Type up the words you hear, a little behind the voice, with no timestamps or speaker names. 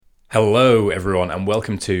Hello, everyone, and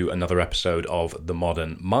welcome to another episode of The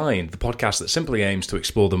Modern Mind, the podcast that simply aims to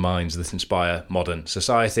explore the minds that inspire modern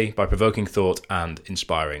society by provoking thought and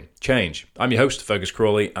inspiring change. I'm your host, Fergus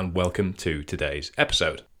Crawley, and welcome to today's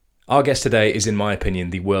episode. Our guest today is, in my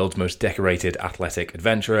opinion, the world's most decorated athletic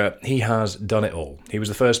adventurer. He has done it all. He was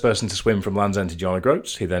the first person to swim from Land's End to John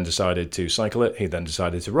O'Groats. He then decided to cycle it. He then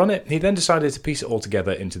decided to run it. He then decided to piece it all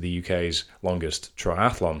together into the UK's longest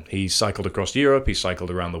triathlon. He's cycled across Europe. He's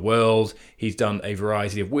cycled around the world. He's done a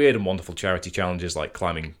variety of weird and wonderful charity challenges like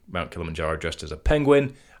climbing Mount Kilimanjaro dressed as a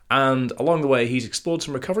penguin. And along the way, he's explored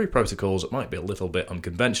some recovery protocols that might be a little bit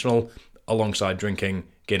unconventional, alongside drinking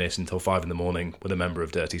Guinness until 5 in the morning with a member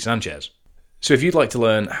of Dirty Sanchez. So if you'd like to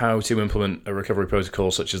learn how to implement a recovery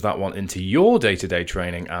protocol such as that one into your day-to-day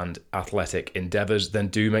training and athletic endeavours, then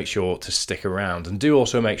do make sure to stick around. And do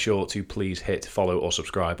also make sure to please hit follow or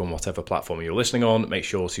subscribe on whatever platform you're listening on. Make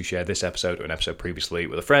sure to share this episode or an episode previously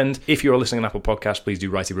with a friend. If you're listening on Apple Podcasts, please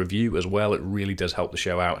do write a review as well. It really does help the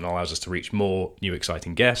show out and allows us to reach more new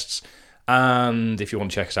exciting guests. And if you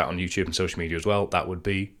want to check us out on YouTube and social media as well, that would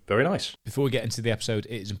be very nice. Before we get into the episode,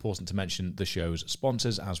 it is important to mention the show's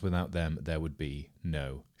sponsors, as without them, there would be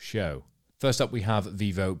no show. First up, we have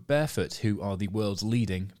Vivo Barefoot, who are the world's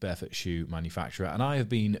leading barefoot shoe manufacturer, and I have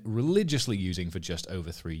been religiously using for just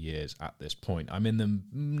over 3 years at this point. I'm in them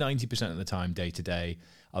 90% of the time, day to day,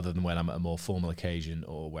 other than when I'm at a more formal occasion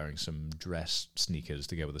or wearing some dress sneakers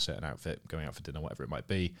to go with a certain outfit, going out for dinner, whatever it might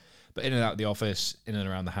be. But in and out of the office, in and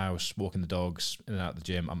around the house, walking the dogs, in and out of the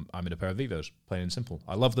gym, I'm in a pair of Vivos, plain and simple.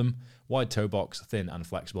 I love them. Wide toe box, thin and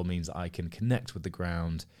flexible, means that I can connect with the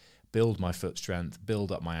ground, build my foot strength, build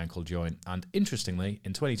up my ankle joint. And interestingly,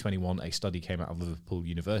 in 2021, a study came out of Liverpool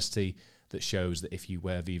University that shows that if you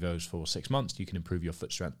wear Vivos for 6 months, you can improve your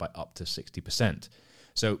foot strength by up to 60%.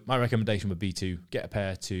 So my recommendation would be to get a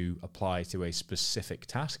pair to apply to a specific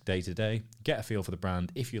task day to day, get a feel for the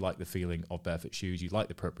brand. If you like the feeling of barefoot shoes, you like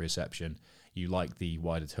the proprioception, you like the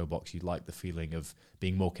wider toe box, you like the feeling of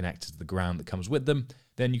being more connected to the ground that comes with them,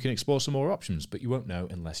 then you can explore some more options, but you won't know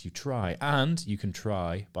unless you try. And you can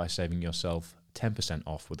try by saving yourself 10%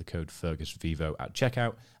 off with the code FergusVivo at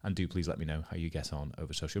checkout, and do please let me know how you get on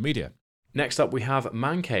over social media. Next up, we have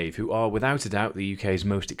Man Cave, who are without a doubt the UK's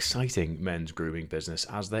most exciting men's grooming business,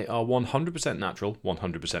 as they are 100% natural, 100%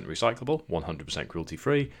 recyclable, 100%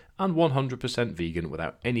 cruelty-free, and 100% vegan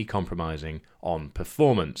without any compromising on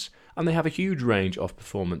performance. And they have a huge range of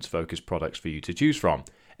performance-focused products for you to choose from.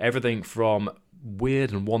 Everything from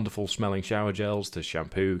weird and wonderful smelling shower gels to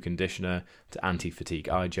shampoo, conditioner, to anti-fatigue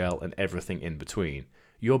eye gel, and everything in between.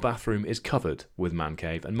 Your bathroom is covered with Man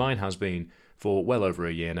Cave, and mine has been for well over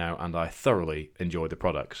a year now, and I thoroughly enjoy the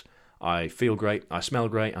products. I feel great, I smell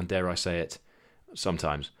great, and dare I say it,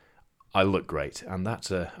 sometimes I look great, and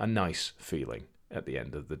that's a nice feeling at the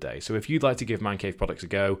end of the day. So if you'd like to give Man Cave products a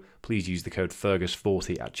go, please use the code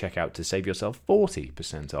Fergus40 at checkout to save yourself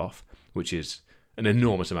 40% off, which is an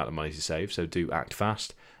enormous amount of money to save, so do act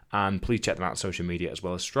fast. And please check them out on social media as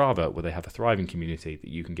well as Strava, where they have a thriving community that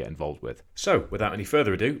you can get involved with. So, without any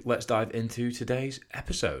further ado, let's dive into today's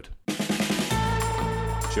episode.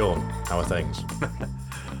 Sean, how are things?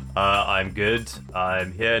 I'm good.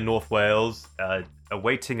 I'm here in North Wales,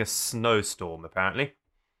 awaiting a snowstorm, apparently.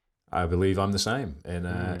 I believe I'm the same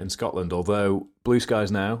in Scotland, although blue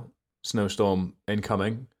skies now, snowstorm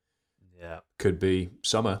incoming. Yeah. Could be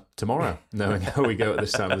summer tomorrow, knowing how we go at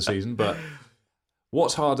this time of the season. But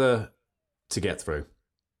what's harder to get through?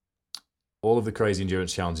 All of the crazy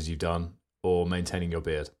endurance challenges you've done, or maintaining your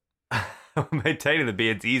beard? Maintaining the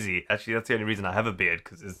beard's easy. Actually, that's the only reason I have a beard,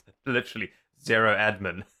 because it's literally zero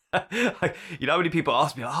admin. You know how many people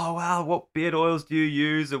ask me, oh, wow, what beard oils do you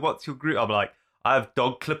use, or what's your group? I'm like, I have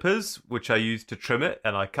dog clippers, which I use to trim it,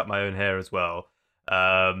 and I cut my own hair as well.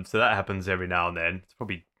 So that happens every now and then. It's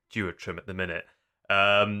probably due a trim at the minute.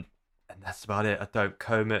 And that's about it. I don't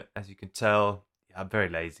comb it, as you can tell. Yeah, I'm very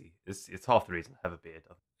lazy. It's half the reason I have a beard.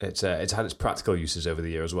 It's had its practical uses over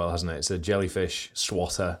the year as well, hasn't it? It's a jellyfish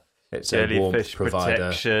swatter. It's jellyfish a warmth provider.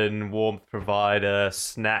 Protection, warmth provider,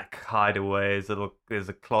 snack hideaways. There's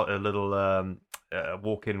a little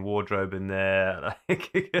walk-in wardrobe in there.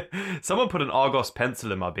 Someone put an Argos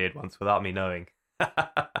pencil in my beard once without me knowing.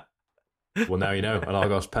 Well, now you know. An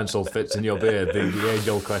Argos pencil fits in your beard. The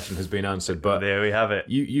age-old question has been answered. But there we have it.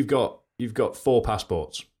 You've got 4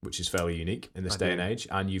 passports, which is fairly unique in this day and age,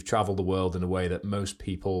 and you've travelled the world in a way that most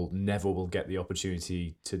people never will get the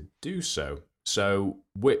opportunity to do so. So,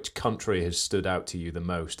 which country has stood out to you the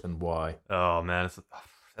most, and why? Oh man,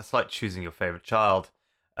 that's like choosing your favorite child.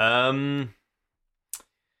 I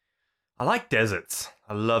like deserts.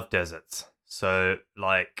 I love deserts. So,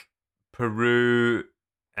 like Peru,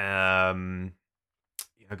 Going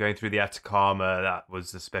through the Atacama, that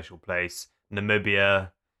was a special place.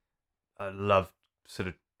 Namibia, I loved sort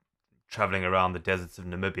of traveling around the deserts of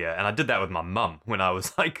Namibia, and I did that with my mum when I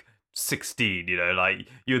was like 16. Like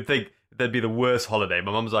you would think that'd be the worst holiday.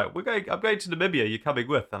 My mum's like, I'm going to Namibia. You're coming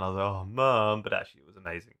with?" And I was like, "Oh, mum!" But actually, it was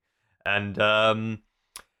amazing. And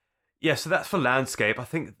yeah, so that's for landscape. I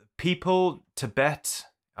think people, Tibet,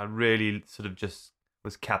 I really sort of just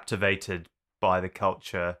was captivated by the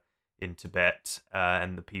culture in Tibet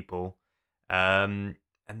and the people. And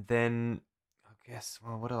then I guess,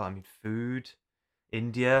 well, what else? I mean, food.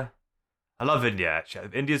 India. I love India, actually. I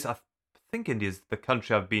think India's the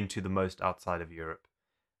country I've been to the most outside of Europe.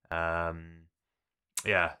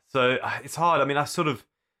 Yeah, so it's hard. I mean,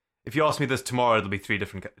 if you ask me this tomorrow, it'll be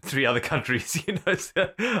three other countries.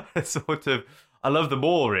 So I love them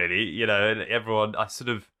all, really. And everyone.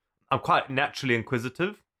 I'm quite naturally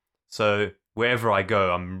inquisitive. So wherever I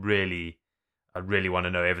go, I really want to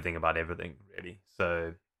know everything about everything, really.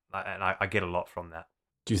 So, I get a lot from that.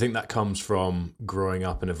 Do you think that comes from growing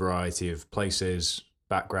up in a variety of places,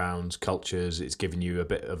 backgrounds, cultures? It's given you a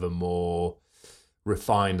bit of a more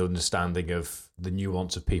refined understanding of the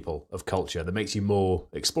nuance of people, of culture, that makes you more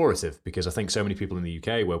explorative? Because I think so many people in the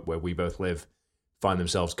UK, where we both live, find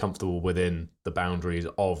themselves comfortable within the boundaries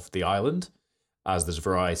of the island, as there's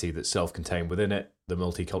variety that's self-contained within it, the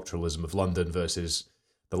multiculturalism of London versus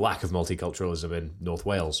the lack of multiculturalism in North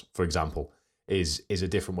Wales, for example, is a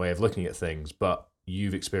different way of looking at things. But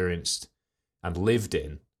you've experienced and lived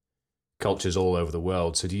in cultures all over the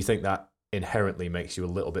world. So do you think that inherently makes you a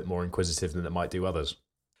little bit more inquisitive than it might do others?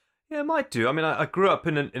 Yeah, it might do. I mean, I grew up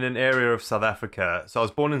in an area of South Africa. So I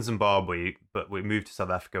was born in Zimbabwe, but we moved to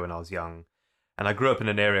South Africa when I was young. And I grew up in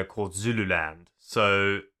an area called Zululand.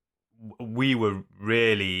 So we were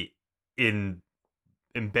really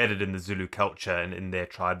embedded in the Zulu culture and in their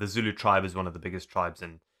tribe. The Zulu tribe is one of the biggest tribes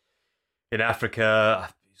in Africa.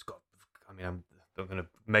 I'm going to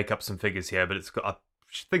make up some figures here, but I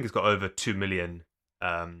think it's got over 2 million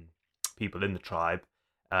people in the tribe,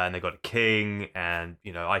 and they got a king. And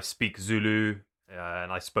I speak Zulu,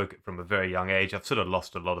 and I spoke it from a very young age. I've sort of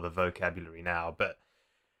lost a lot of the vocabulary now, but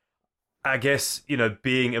I guess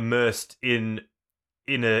being immersed in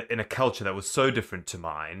a culture that was so different to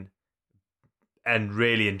mine, and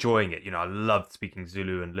really enjoying it. I loved speaking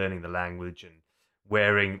Zulu and learning the language, and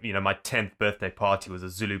wearing, my 10th birthday party was a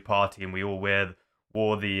Zulu party, and we all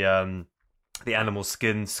wore the animal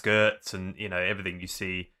skin skirts and everything you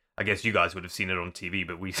see. I guess you guys would have seen it on TV,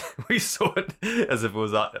 but we saw it as if it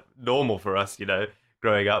was normal for us,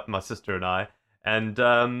 growing up, my sister and I.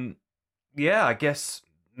 And yeah, I guess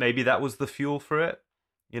maybe that was the fuel for it,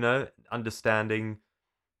 understanding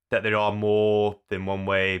that there are more than one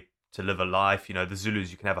way to live a life. The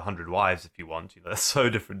Zulus, you can have 100 wives if you want. That's so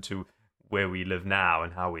different to where we live now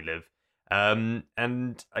and how we live. And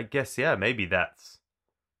I guess, yeah, maybe that's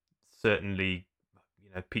certainly,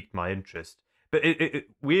 piqued my interest. But it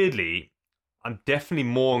weirdly, I'm definitely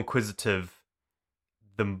more inquisitive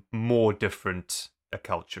the more different a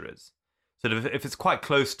culture is. So if it's quite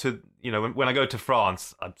close to, when I go to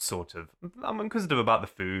France, I'm inquisitive about the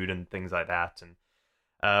food and things like that.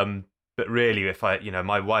 And but really, if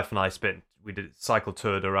my wife and I we did cycle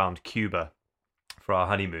toured around Cuba for our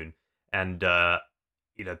honeymoon, and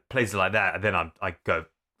places like that, and then I go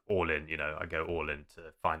all in. I go all in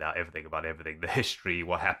to find out everything about everything, the history,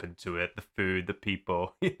 what happened to it, the food, the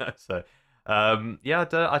people. So yeah,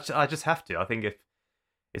 I just have to. I think if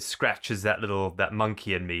it scratches that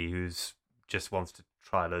monkey in me who's just wants to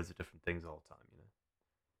try loads of different things all the time.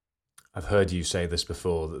 I've heard you say this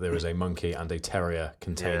before, that there is a monkey and a terrier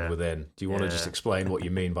contained within. Do you want to just explain what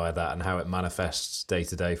you mean by that and how it manifests day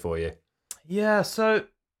to day for you? Yeah, so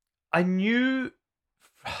I knew,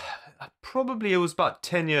 probably it was about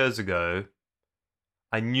 10 years ago,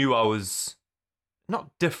 I knew I was not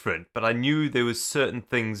different, but I knew there was certain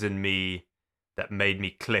things in me that made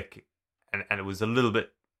me click. And it was a little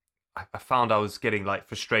bit, I found I was getting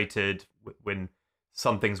frustrated when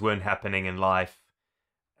some things weren't happening in life.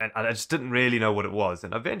 And I just didn't really know what it was.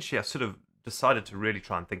 And eventually I sort of decided to really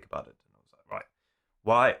try and think about it. And I was like,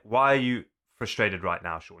 right, why are you frustrated right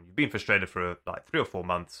now, Sean? You've been frustrated for 3 or 4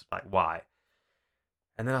 months. Why?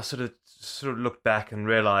 And then I sort of looked back and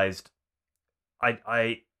realized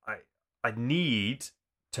I need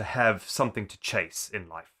to have something to chase in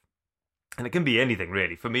life. And it can be anything,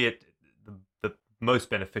 really. For me, the most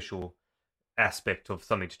beneficial aspect of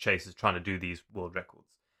something to chase is trying to do these world records.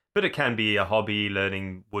 But it can be a hobby,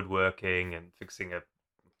 learning woodworking and fixing a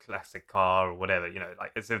classic car or whatever.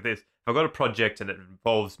 If I've got a project and it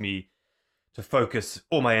involves me to focus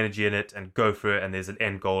all my energy in it and go for it. And there's an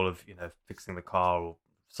end goal of, fixing the car or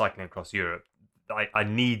cycling across Europe. I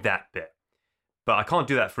need that bit. But I can't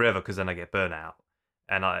do that forever because then I get burnout.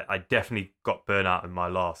 And I definitely got burnout in my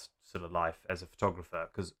last sort of life as a photographer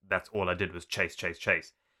because that's all I did was chase.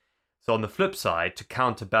 So on the flip side, to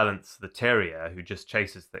counterbalance the terrier who just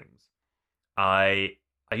chases things, I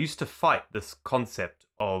used to fight this concept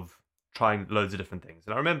of trying loads of different things.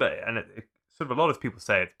 And I remember, and it sort of a lot of people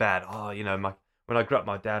say it's bad. Oh, when I grew up,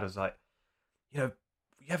 my dad was like, you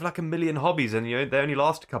have like a million hobbies and they only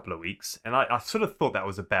last a couple of weeks. And I sort of thought that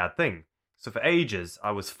was a bad thing. So for ages,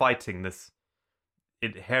 I was fighting this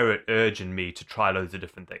inherent urge in me to try loads of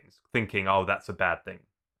different things, thinking, oh, that's a bad thing.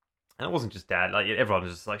 And it wasn't just Dad. Like everyone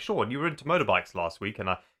was just like, Sean, you were into motorbikes last week, and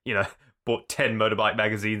I, bought 10 motorbike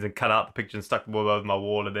magazines and cut out the picture and stuck them all over my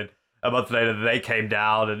wall, and then a month later they came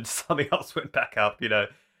down and something else went back up.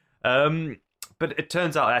 But it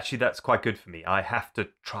turns out actually that's quite good for me. I have to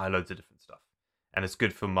try loads of different stuff, and it's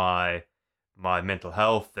good for my mental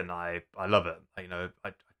health, and I love it.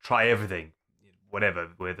 I try everything, whatever,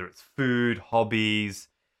 whether it's food, hobbies,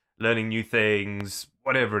 learning new things,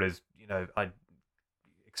 whatever it is.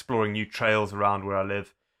 Exploring new trails around where I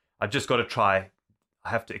live. I've just got to try. I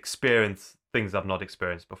have to experience things I've not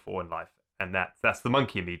experienced before in life, and that's the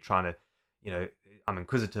monkey in me trying to, I'm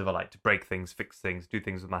inquisitive. I like to break things, fix things, do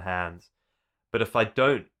things with my hands. But if I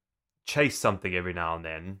don't chase something every now and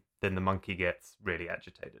then the monkey gets really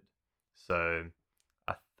agitated. So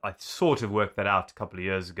I sort of worked that out a couple of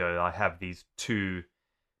years ago. I have these two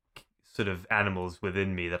sort of animals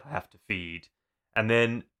within me that I have to feed, and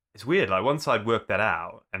then it's weird. Like once I'd worked that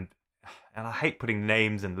out, and I hate putting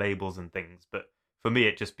names and labels and things, but for me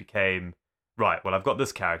it just became, right, well, I've got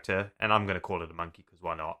this character and I'm going to call it a monkey because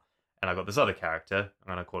why not? And I've got this other character,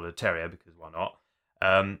 I'm going to call it a terrier because why not?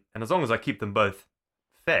 And as long as I keep them both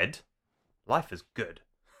fed, life is good.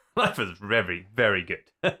 Life is very, very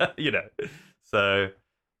good. So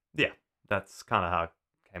yeah, that's kind of how I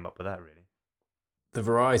came up with that, really. The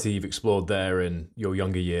variety you've explored there in your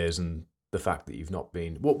younger years, and the fact that you've not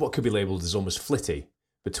been what could be labelled as almost flitty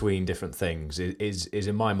between different things is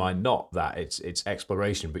in my mind not that. It's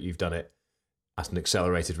exploration, but you've done it at an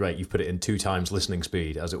accelerated rate. You've put it in 2 times listening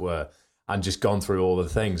speed, as it were, and just gone through all the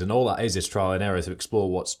things. And all that is trial and error to explore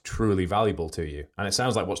what's truly valuable to you. And it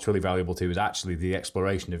sounds like what's truly valuable to you is actually the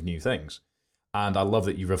exploration of new things. And I love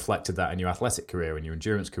that you reflected that in your athletic career and your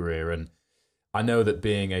endurance career. And I know that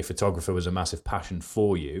being a photographer was a massive passion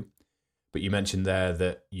for you. But you mentioned there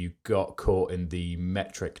that you got caught in the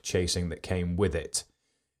metric chasing that came with it.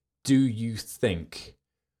 Do you think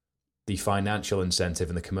the financial incentive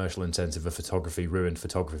and the commercial incentive of photography ruined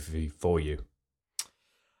photography for you?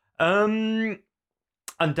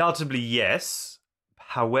 Undoubtedly, yes.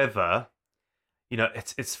 However,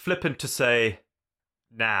 it's flippant to say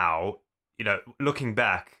now, looking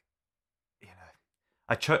back,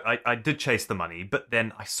 I did chase the money, but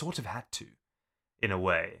then I sort of had to, in a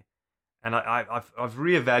way. And I've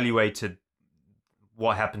reevaluated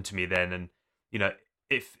what happened to me then, and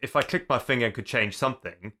if I clicked my finger and could change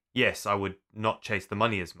something, yes, I would not chase the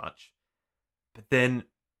money as much. But then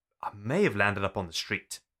I may have landed up on the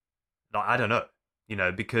street. I don't know,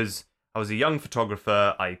 because I was a young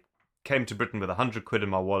photographer. I came to Britain with 100 quid in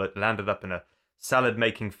my wallet, landed up in a salad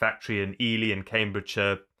making factory in Ely in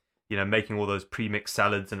Cambridgeshire, making all those pre-mixed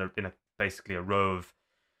salads in basically a row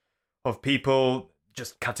of people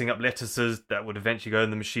just cutting up lettuces that would eventually go in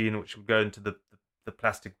the machine, which would go into the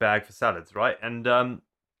plastic bag for salads, right? And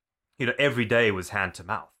every day was hand to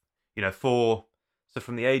mouth. So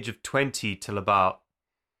from the age of 20 till about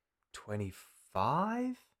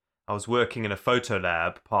 25, I was working in a photo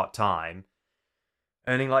lab part time,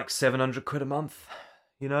 earning like 700 quid a month.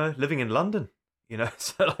 Living in London.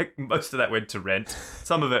 So like most of that went to rent,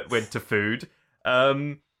 some of it went to food.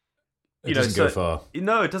 It doesn't go far.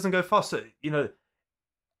 No, it doesn't go far. So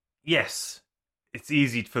yes, it's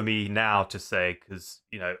easy for me now to say because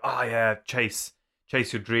chase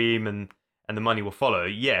your dream and the money will follow.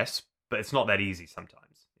 Yes, but it's not that easy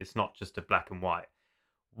sometimes. It's not just a black and white.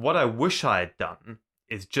 What I wish I had done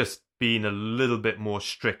is just been a little bit more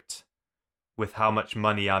strict with how much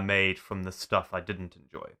money I made from the stuff I didn't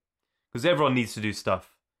enjoy. Because everyone needs to do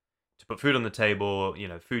stuff to put food on the table,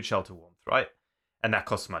 food, shelter, warmth, right? And that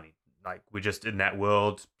costs money. Like we're just in that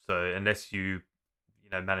world. So unless you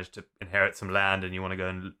manage to inherit some land and you want to go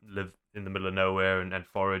and live in the middle of nowhere and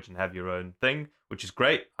forage and have your own thing, which is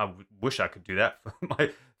great. I wish I could do that for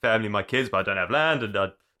my family, my kids, but I don't have land and I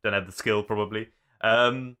don't have the skill probably.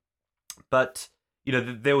 But,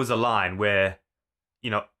 there was a line where,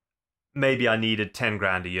 maybe I needed 10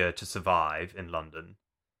 grand a year to survive in London.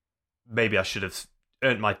 maybe I should have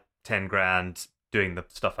earned my 10 grand doing the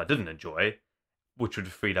stuff I didn't enjoy, which would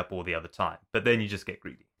have freed up all the other time. But then you just get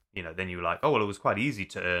greedy. Then you're like, oh, well, it was quite easy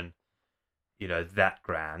to earn, that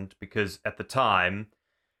grand, because at the time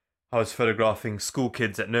I was photographing school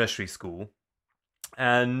kids at nursery school.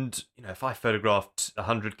 And, if I photographed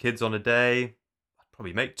 100 kids on a day, I'd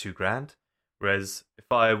probably make 2 grand. Whereas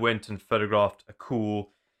if I went and photographed a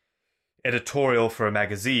cool editorial for a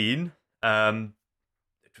magazine, it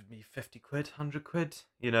would be 50 quid, 100 quid,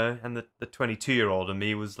 and the 22-year-old in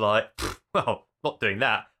me was like, well, not doing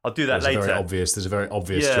that. I'll do that later. There's a very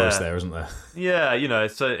obvious choice there, isn't there? Yeah,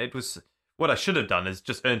 so it was, what I should have done is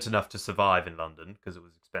just earned enough to survive in London because it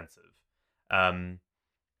was expensive. And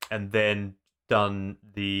then done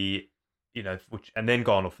the, and then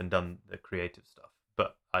gone off and done the creative stuff.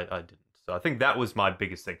 But I didn't. So I think that was my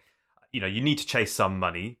biggest thing. You need to chase some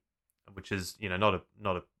money, which is, not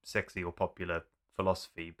a sexy or popular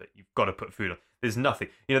philosophy, but you've got to put food on. There's nothing,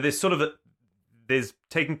 there's sort of there's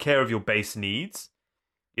taking care of your base needs.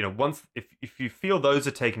 Once, if you feel those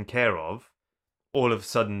are taken care of, all of a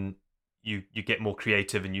sudden you get more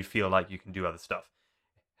creative and you feel like you can do other stuff.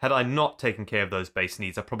 Had I not taken care of those base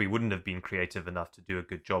needs, I probably wouldn't have been creative enough to do a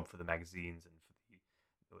good job for the magazines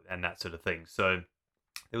and that sort of thing. So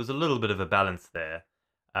there was a little bit of a balance there.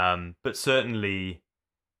 But certainly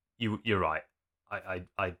you're right.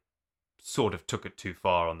 I sort of took it too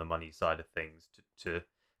far on the money side of things to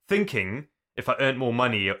thinking if I earned more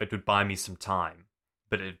money, it would buy me some time.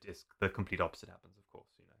 But it's the complete opposite happens, of course.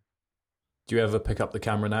 Do you ever pick up the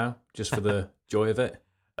camera now, just for the joy of it?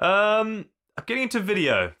 I'm getting into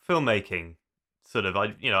video filmmaking. Sort of, I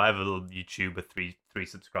have a little YouTube with three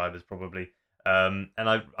subscribers probably, and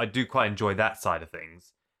I do quite enjoy that side of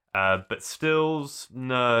things. But stills,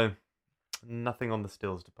 no, nothing on the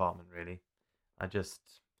stills department really. I just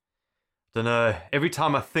don't know. Every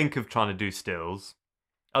time I think of trying to do stills,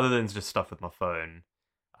 other than just stuff with my phone,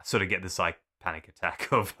 I sort of get this like panic attack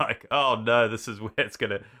of like, oh no, this is where it's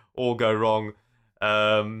gonna all go wrong.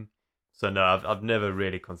 So no, I've never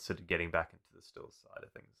really considered getting back into the stills side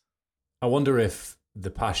of things. I wonder if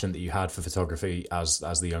the passion that you had for photography as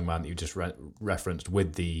the young man that you just referenced,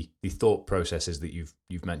 with the thought processes that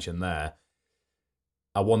you've mentioned there,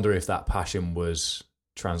 I wonder if that passion was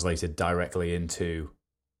translated directly into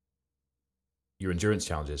your endurance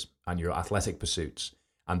challenges and your athletic pursuits,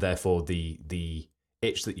 and therefore the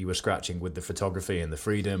itch that you were scratching with the photography and the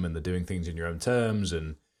freedom and the doing things in your own terms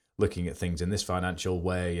and looking at things in this financial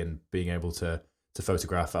way and being able to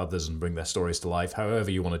photograph others and bring their stories to life, however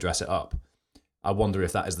you want to dress it up. I wonder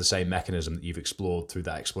if that is the same mechanism that you've explored through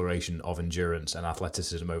that exploration of endurance and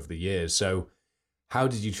athleticism over the years. So how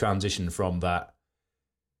did you transition from that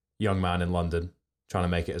young man in London trying to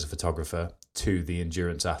make it as a photographer to the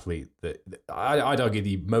endurance athlete that I'd argue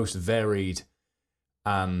the most varied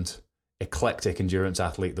and eclectic endurance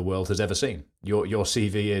athlete the world has ever seen? Your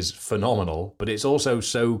CV is phenomenal, but it's also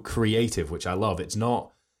so creative, which I love. It's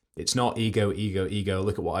not ego,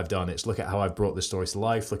 look at what I've done. It's look at how I've brought this story to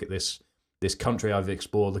life. Look at this country I've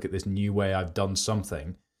explored. Look at this new way I've done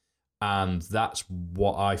something. And that's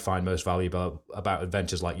what I find most valuable about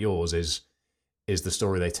adventures like yours is the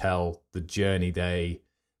story they tell, the journey they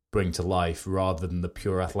bring to life, rather than the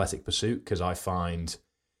pure athletic pursuit. Because I find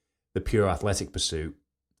the pure athletic pursuit,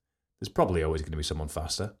 there's probably always going to be someone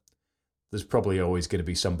faster. There's probably always going to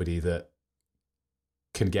be somebody that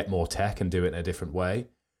can get more tech and do it in a different way.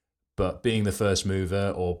 But being the first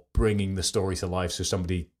mover or bringing the story to life so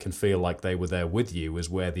somebody can feel like they were there with you is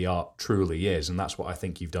where the art truly is. And that's what I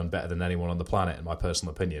think you've done better than anyone on the planet, in my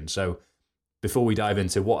personal opinion. So before we dive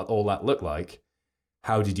into what all that looked like,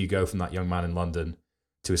 how did you go from that young man in London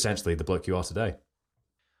to essentially the bloke you are today?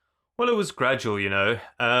 Well, it was gradual,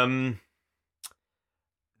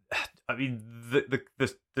 I mean, the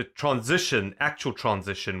actual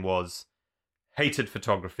transition was hated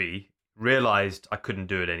photography, realized I couldn't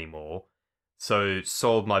do it anymore, so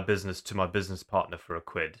sold my business to my business partner for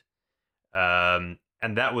 £1.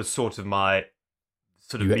 And that was sort of my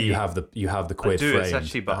you have the quid framed. It's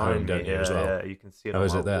actually behind me. You, as well? Yeah, you can see it on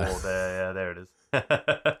my wall there. Yeah, there it is.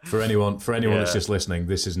 For anyone that's just listening,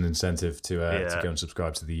 this is an incentive to go and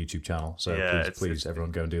subscribe to the YouTube channel. So please,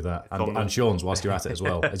 everyone go and do that. And Sean's whilst you're at it as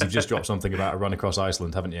well, as you've just dropped something about a run across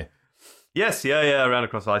Iceland, haven't you? Yes, I ran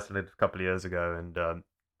across Iceland a couple of years ago, and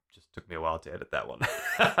just took me a while to edit that one.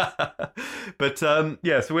 But so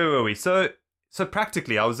where were we? So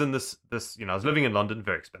practically, I was in this. I was living in London,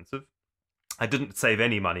 very expensive. I didn't save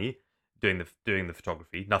any money doing the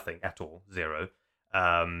photography, nothing at all, zero.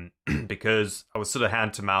 Because I was sort of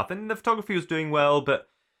hand to mouth, and the photography was doing well, but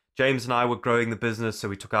James and I were growing the business, so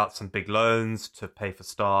we took out some big loans to pay for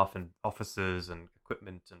staff and offices and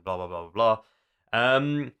equipment and blah, blah, blah, blah,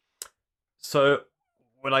 blah. So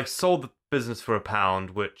when I sold the business for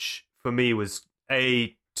 £1, which for me was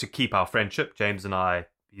to keep our friendship. James and I,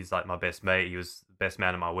 he's like my best mate. He was the best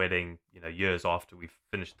man at my wedding, years after we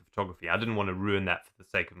finished the photography. I didn't want to ruin that for the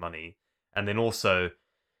sake of money. And then also,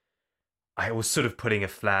 I was sort of putting a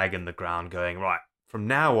flag in the ground going, right, from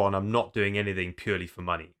now on, I'm not doing anything purely for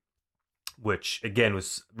money, which again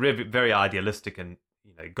was very idealistic, and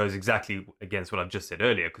it goes exactly against what I've just said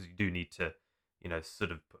earlier, because you do need to,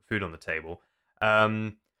 sort of put food on the table.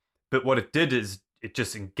 But what it did is it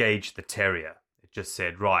just engaged the terrier. It just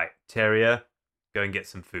said, right, terrier, go and get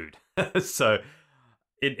some food. So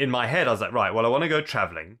in my head, I was like, right, well, I want to go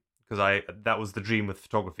traveling, because that was the dream with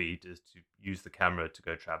photography, is to use the camera to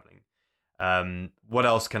go traveling. What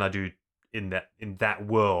else can I do in that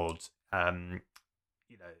world? And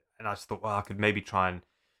I just thought, well, I could maybe try and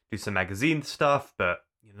do some magazine stuff, but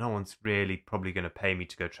no one's really probably going to pay me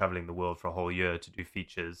to go traveling the world for a whole year to do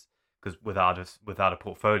features, because without a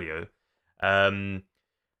portfolio. I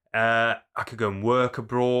could go and work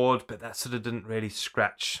abroad, but that sort of didn't really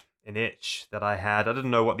scratch an itch that I had. I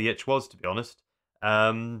didn't know what the itch was, to be honest.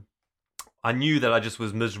 I knew that I just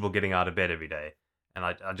was miserable getting out of bed every day. And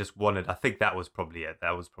I just wanted, I think that was probably it.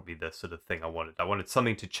 That was probably the sort of thing I wanted. I wanted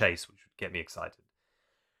something to chase, which would get me excited.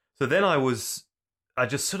 So then I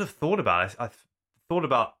just sort of thought about it. I thought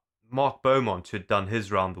about Mark Beaumont, who had done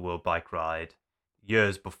his round the world bike ride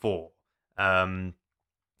years before. And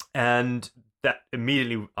that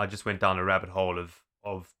immediately, I just went down a rabbit hole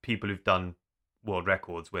of people who've done world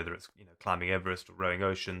records, whether it's climbing Everest or rowing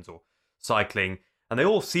oceans or cycling, and they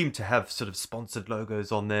all seem to have sort of sponsored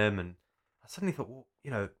logos on them. And I suddenly thought,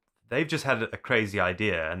 well, they've just had a crazy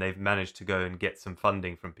idea and they've managed to go and get some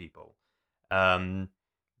funding from people.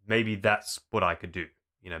 Maybe that's what I could do.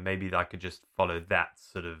 Maybe I could just follow that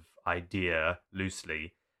sort of idea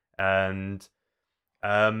loosely, and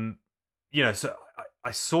so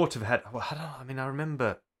I sort of had. Well, I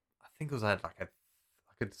remember. I think it was I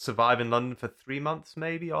could survive in London for 3 months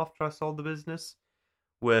maybe after I sold the business,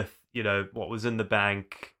 with what was in the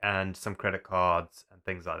bank and some credit cards and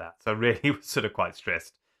things like that. So I really was sort of quite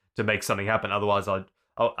stressed to make something happen. Otherwise, my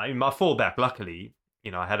fallback. Luckily,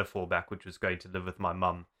 I had a fallback, which was going to live with my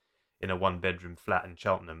mum in a 1-bedroom flat in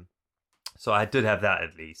Cheltenham. So I did have that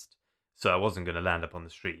at least. So I wasn't going to land up on the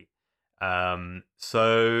street.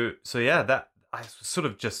 So yeah, that I sort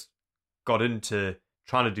of just got into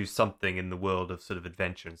trying to do something in the world of sort of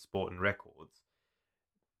adventure and sport and records,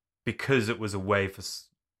 because it was a way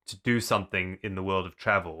to do something in the world of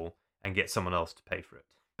travel and get someone else to pay for it,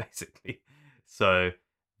 basically. So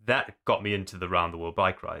that got me into the round the world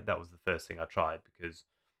bike ride. That was the first thing I tried, because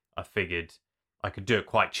I figured I could do it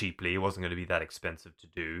quite cheaply. It wasn't going to be that expensive to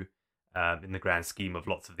do in the grand scheme of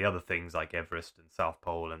lots of the other things like Everest and South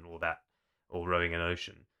Pole and all that, or rowing an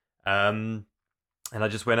ocean. And I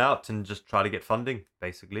just went out and just tried to get funding,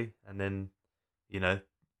 basically. And then,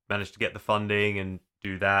 managed to get the funding and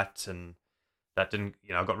do that. And that didn't,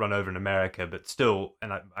 I got run over in America, but still,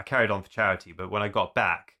 and I carried on for charity. But when I got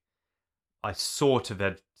back, I sort of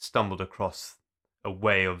had stumbled across a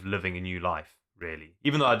way of living a new life, really,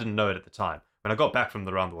 even though I didn't know it at the time. When I got back from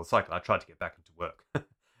the round the world cycle, I tried to get back into work.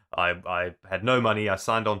 I had no money. I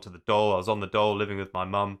signed on to the dole. I was on the dole living with my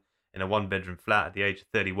mum in a 1-bedroom flat at the age of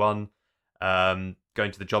 31,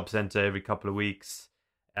 going to the job centre every couple of weeks,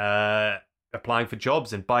 applying for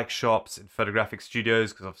jobs in bike shops, in photographic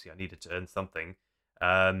studios, because obviously I needed to earn something.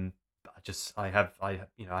 I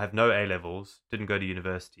have no A-levels, didn't go to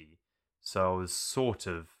university, so I was sort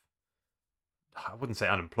of, I wouldn't say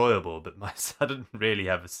unemployable, but I didn't really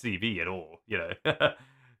have a CV at all,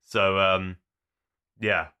 So,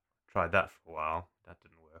 yeah, tried that for a while. That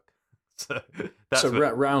didn't work.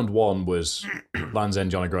 Round one was Land's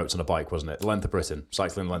End, Johnny Groats on a bike, wasn't it? The length of Britain,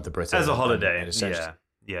 cycling the length of Britain. As a holiday,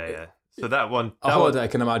 yeah. So that one... A holiday, I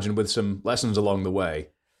can imagine, with some lessons along the way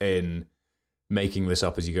in making this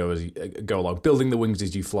up as you go along, building the wings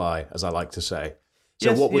as you fly, as I like to say.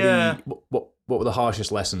 So what were the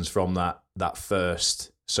harshest lessons from that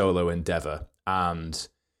first solo endeavour? And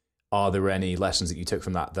are there any lessons that you took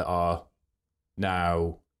from that are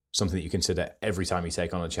now something that you consider every time you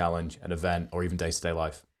take on a challenge, an event, or even day-to-day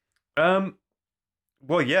life?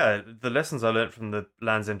 Well, yeah, the lessons I learned from the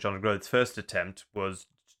Land's End John Groats first attempt was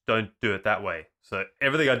don't do it that way. So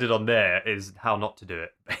everything I did on there is how not to do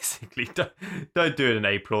it, basically. Don't do it in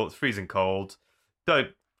April. It's freezing cold. Don't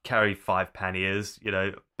carry 5 panniers,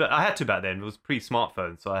 But I had to back then. It was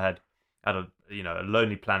pre-smartphone, so I had a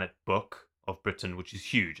Lonely Planet book of Britain, which is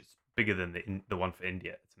huge. It's bigger than the one for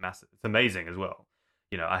India. It's massive. It's amazing as well.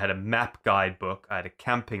 You know, I had a map guidebook, I had a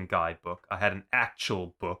camping guidebook, I had an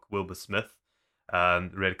actual book, Wilbur Smith.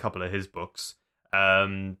 Read a couple of his books.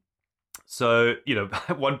 So, you know,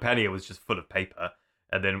 one pannier was just full of paper,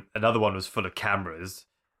 and then another one was full of cameras,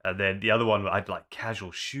 and then the other one I had like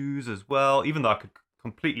casual shoes as well, even though I could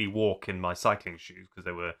completely walk in my cycling shoes because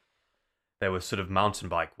they were sort of mountain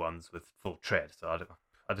bike ones with full tread. So I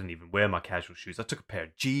didn't even wear my casual shoes. I took a pair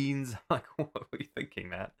of jeans. Like, what were you thinking,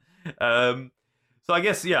 man? So I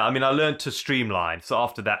guess, yeah, I mean, I learned to streamline. So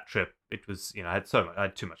after that trip, it was, you know, I had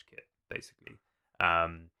too much kit, basically.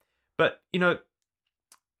 But, you know,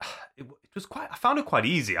 it was I found it quite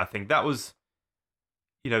easy. I think that was,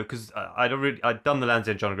 you know, because I'd done the Land's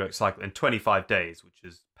End John O'Groats cycle in 25 days, which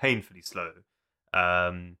is painfully slow.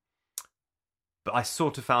 But I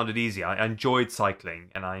sort of found it easy. I enjoyed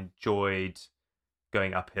cycling and I enjoyed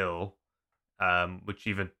going uphill, which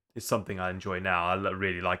even is something I enjoy now. I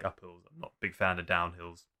really like uphills. I'm not a big fan of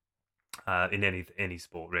downhills in any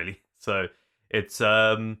sport, really. So it's,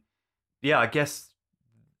 yeah, I guess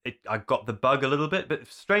I got the bug a little bit, but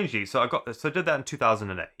strangely, so I did that in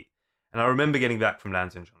 2008. And I remember getting back from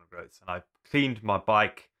Land's End John O'Groats and I cleaned my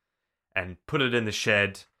bike and put it in the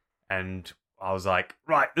shed, and I was like,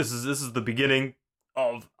 right, this is the beginning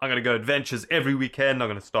of, I'm going to go adventures every weekend. I'm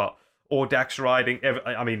going to start Audax riding.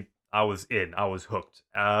 I was hooked.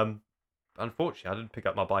 Unfortunately, I didn't pick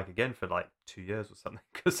up my bike again for like 2 years or something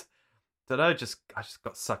because I just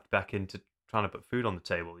got sucked back into trying to put food on the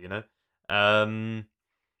table, you know.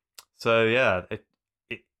 So yeah,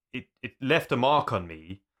 it left a mark on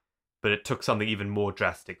me, but it took something even more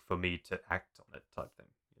drastic for me to act on it, type thing,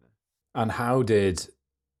 you know. And how did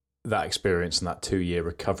that experience and that 2-year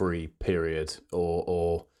recovery period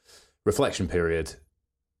or reflection period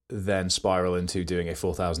then spiral into doing a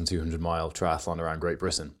 4,200 mile triathlon around Great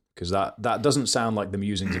Britain? Because that doesn't sound like the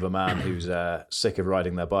musings of a man who's sick of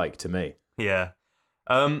riding their bike to me. Yeah.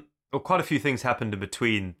 Well, quite a few things happened in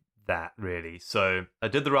between that, really. So I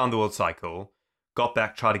did the round the world cycle, got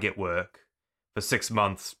back, tried to get work for 6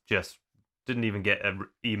 months, just didn't even get an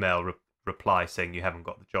email reply saying you haven't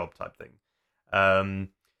got the job, type thing.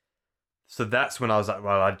 So that's when I was like,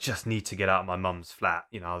 well, I just need to get out of my mum's flat.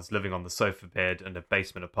 You know, I was living on the sofa bed in a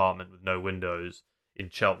basement apartment with no windows in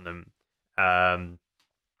Cheltenham. And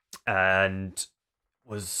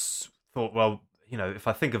thought, well, you know, if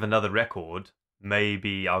I think of another record,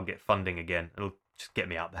 maybe I'll get funding again. It'll just get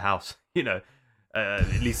me out of the house, you know.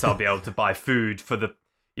 At least I'll be able to buy food for the,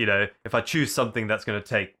 you know, if I choose something that's going to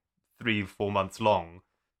take 3-4 months long,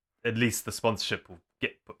 at least the sponsorship will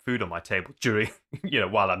put food on my table during, you know,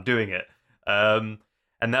 while I'm doing it. And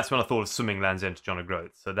that's when I thought of swimming Land's End to John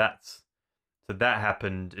O'Groats. So that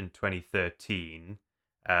happened in 2013.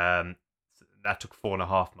 That took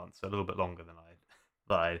 4.5 months, so a little bit longer than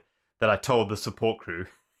I told the support crew.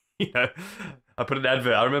 You know, I put an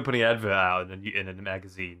advert. I remember putting an advert out in a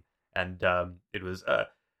magazine, and it was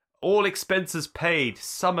all expenses paid,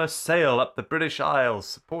 summer sail up the British Isles,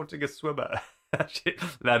 supporting a swimmer.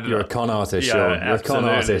 You're a con artist, yeah, Sean. You're a con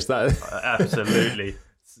artist. Absolutely.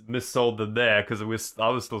 Missold them there because I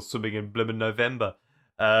was still swimming in Blimmin' November.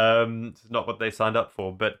 It's not what they signed up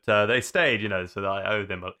for, but they stayed, you know, so I owe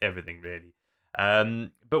them everything, really.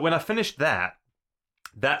 But when I finished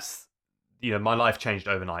that's, you know, my life changed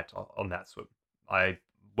overnight on that swim. I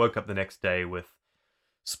woke up the next day with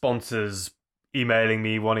sponsors emailing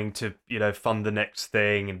me wanting to, you know, fund the next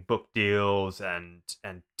thing, and book deals, and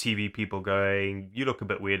TV people going, you look a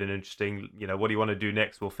bit weird and interesting, you know, what do you want to do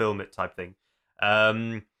next? We'll film it, type thing.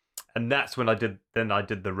 And that's when I did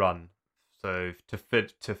the run. So to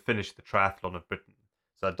finish the triathlon of Britain.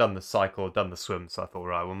 So I'd done the cycle, done the swim, so I thought,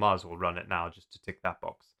 right, well, might as well run it now just to tick that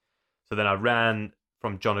box. So then I ran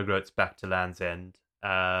from John O'Groats back to Land's End,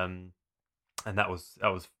 and that was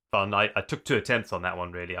fun. I took 2 attempts on that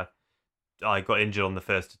one, really. I got injured on the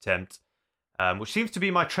first attempt, which seems to be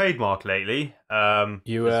my trademark lately.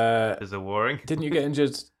 Is a warring. Didn't you get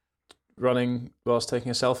injured running whilst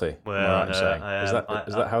taking a selfie? Well, is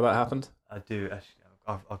that how that happened? I do actually.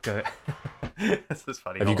 I'll go. This is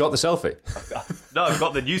funny. Have you got the selfie? No, I've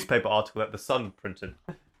got the newspaper article that the Sun printed.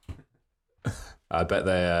 I bet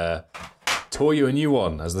they tore you a new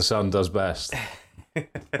one, as the Sun does best.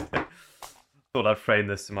 Thought I'd frame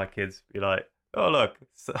this to my kids. Be like, oh look,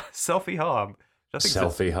 selfie harm.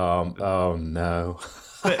 Selfie harm. Oh no.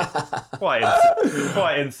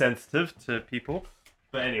 quite insensitive to people.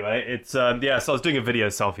 But anyway, it's so I was doing a video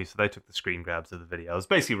selfie, so they took the screen grabs of the video. I was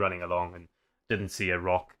basically running along and didn't see a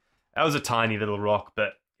rock. That was a tiny little rock,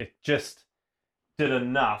 but it just did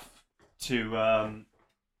enough to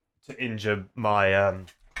injure my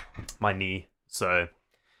my knee. So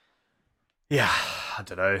Yeah, I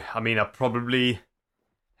don't know. I mean,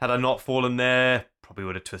 had I not fallen there, probably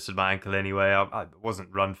would have twisted my ankle anyway. I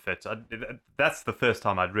wasn't run fit. That's the first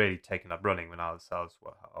time I'd really taken up running when I was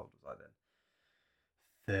what, how old was I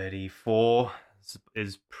then? 34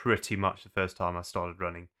 is pretty much the first time I started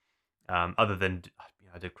running. Other than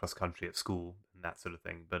I did cross country at school and that sort of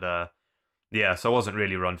thing. But yeah, so I wasn't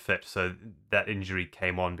really run fit. So that injury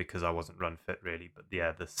came on because I wasn't run fit really. But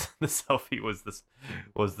yeah, the selfie was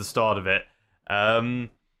the start of it. So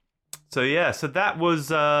yeah, so that was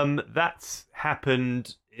that's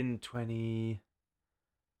happened in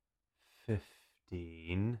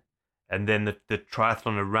 2015, and then the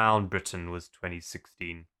triathlon around Britain was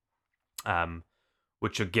 2016,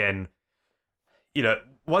 which again,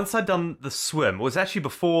 once I'd done the swim, it was actually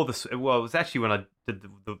before it was actually when I did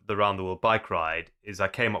the round the world bike ride, is I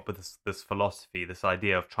came up with this philosophy, this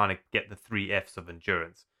idea of trying to get the 3 Fs of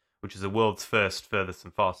endurance, which is the world's first, furthest,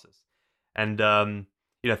 and fastest. And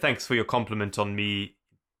thanks for your compliment on me,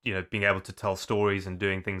 being able to tell stories and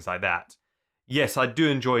doing things like that. Yes, I do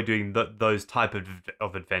enjoy doing those type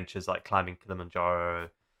of adventures, like climbing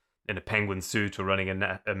Kilimanjaro in a penguin suit or running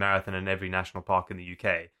a marathon in every national park in the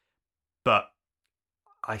UK. But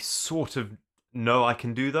I sort of know I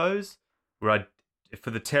can do those, where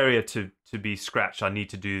for the terrier to be scratched, I need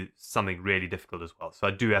to do something really difficult as well. So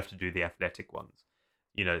I do have to do the athletic ones,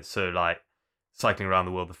 so like cycling around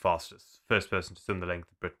the world the fastest, first person to swim the length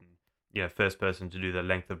of Britain, first person to do the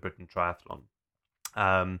length of Britain triathlon.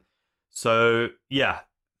 So yeah,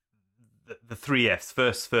 the 3 Fs,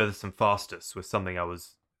 first, furthest, and fastest, was something I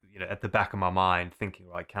was, at the back of my mind thinking,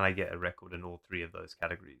 right, can I get a record in all 3 of those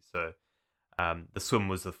categories? So the swim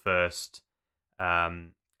was the first,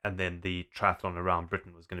 and then the triathlon around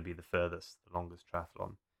Britain was going to be the furthest, the longest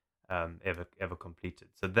triathlon ever completed.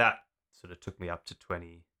 So that sort of took me up to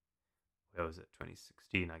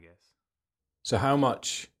 2016, I guess. So how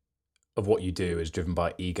much of what you do is driven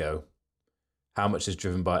by ego? How much is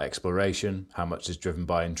driven by exploration? How much is driven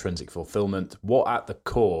by intrinsic fulfillment? What at the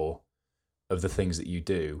core of the things that you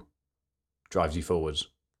do drives you forwards?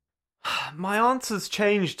 My answer's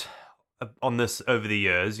changed on this over the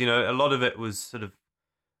years. A lot of it was sort of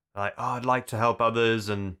like, oh, I'd like to help others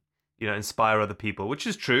and, inspire other people, which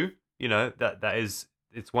is true. That is,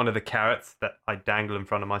 it's one of the carrots that I dangle in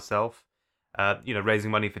front of myself.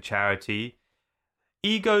 Raising money for charity.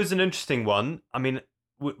 Ego's an interesting one. I mean,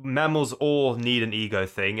 mammals all need an ego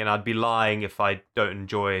thing, and I'd be lying if I don't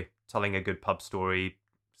enjoy telling a good pub story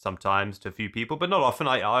sometimes to a few people, but not often.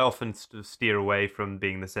 I often steer away from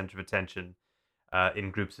being the center of attention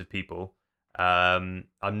in groups of people. I'm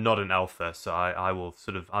not an alpha, so I will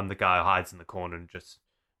I'm the guy who hides in the corner and just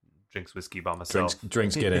drinks whiskey by myself.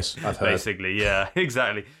 Drinks Guinness, I've heard. Basically, yeah,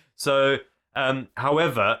 exactly. So,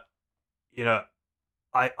 however,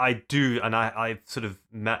 I do, and I sort of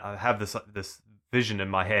I have this vision in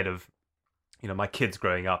my head of, my kids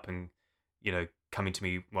growing up and, coming to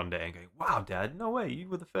me one day and going, wow, Dad, no way, you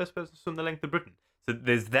were the first person to swim the length of Britain. So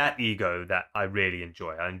there's that ego that I really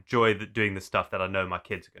enjoy. I enjoy doing the stuff that I know my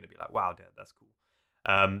kids are going to be like, wow, Dad, that's cool.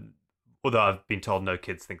 Although I've been told no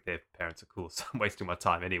kids think their parents are cool, so I'm wasting my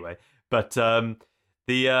time anyway. But I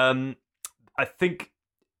think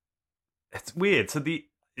it's weird. So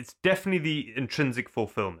it's definitely the intrinsic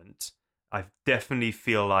fulfillment. I definitely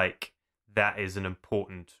feel like that is an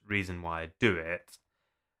important reason why I do it.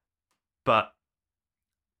 But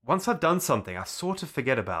once I've done something, I sort of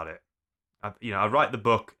forget about it. I write the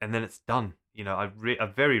book and then it's done. I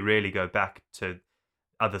very rarely go back to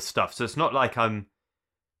other stuff. So it's not like I'm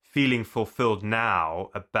feeling fulfilled now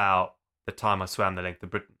about the time I swam the length of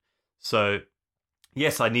Britain. So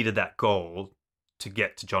yes, I needed that goal to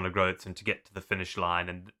get to John O'Groats and to get to the finish line.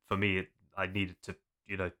 And for me, I needed to,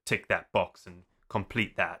 tick that box and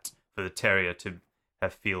complete that for the terrier to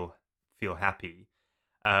feel happy.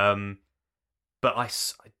 But I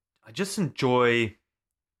just enjoy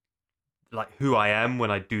like who I am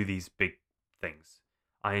when I do these big things.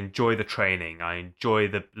 I enjoy the training. I enjoy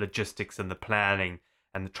the logistics and the planning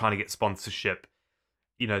and the trying to get sponsorship.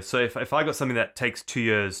 So if I got something that takes 2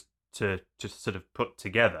 years to just sort of put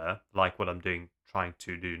together, like what I'm trying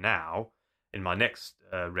to do now in my next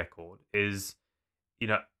record, is,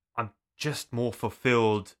 I'm just more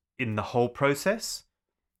fulfilled in the whole process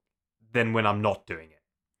than when I'm not doing it.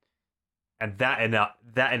 And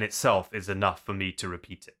that in itself is enough for me to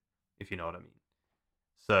repeat it, if you know what I mean.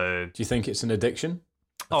 So, do you think it's an addiction?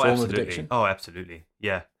 Oh, absolutely. Oh, absolutely.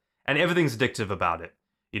 Yeah. And everything's addictive about it.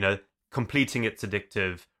 Completing it's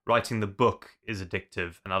addictive. Writing the book is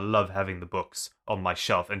addictive. And I love having the books on my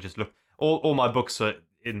shelf and just look. All my books are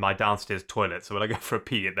in my downstairs toilet. So when I go for a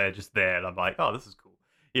pee, they're just there. And I'm like, oh, this is cool.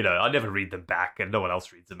 I never read them back, and no one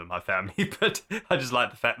else reads them in my family. But I just like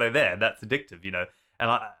the fact they're there. That's addictive,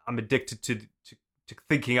 And I'm addicted to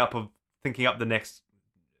thinking up the next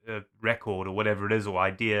record or whatever it is, or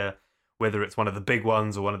idea, whether it's one of the big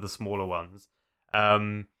ones or one of the smaller ones.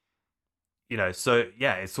 So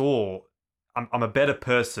yeah, it's all. I'm a better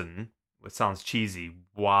person. It sounds cheesy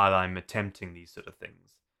while I'm attempting these sort of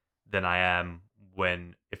things than I am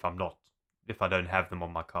if I don't have them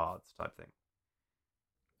on my cards, type thing.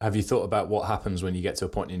 Have you thought about what happens when you get to a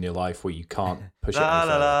point in your life where you can't push it la, any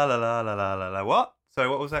la, further? la, la, la, la, la, la. What? Sorry,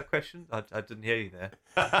 what was that question? I didn't hear you there.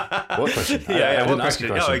 What question? I didn't ask you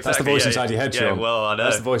a question. Oh, exactly. That's the voice inside your head, Sean. Well, I know.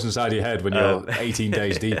 That's the voice inside your head when you're 18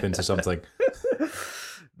 days deep into something.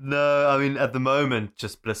 No, I mean, at the moment,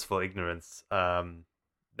 just blissful ignorance. And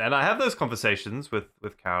I have those conversations with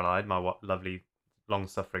Caroline, my lovely,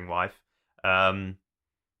 long-suffering wife.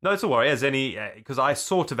 No, it's a worry, because I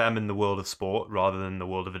sort of am in the world of sport rather than the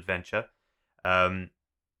world of adventure. I'm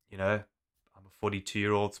a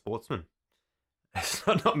 42-year-old sportsman. There's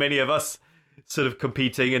not many of us sort of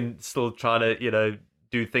competing and still trying to,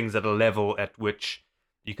 do things at a level at which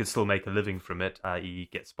you can still make a living from it, i.e.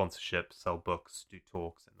 get sponsorship, sell books, do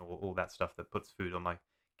talks, and all that stuff that puts food on my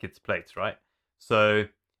kids' plates, right? So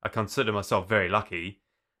I consider myself very lucky.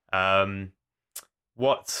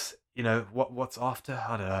 What's after?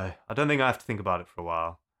 I don't know. I don't think I have to think about it for a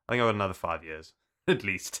while. I think I've got another 5 years, at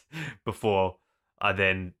least, before I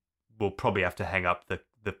then will probably have to hang up the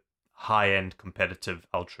high-end competitive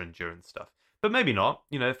ultra-endurance stuff. But maybe not.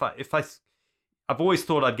 I've always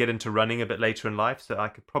thought I'd get into running a bit later in life, so I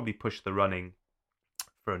could probably push the running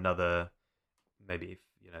for another, maybe,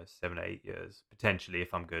 7 or 8 years, potentially,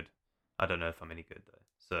 if I'm good. I don't know if I'm any good, though.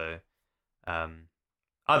 So,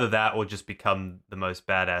 either that or just become the most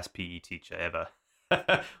badass PE teacher ever.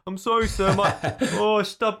 I'm sorry, sir. I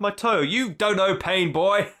stubbed my toe. You don't know pain,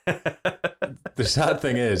 boy. The sad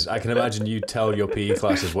thing is, I can imagine you tell your PE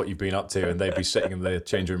classes what you've been up to, and they'd be sitting in the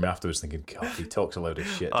change room afterwards thinking, God, he talks a load of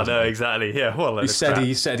shit. I know, he? Exactly. Yeah, well, he said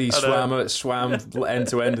he swam end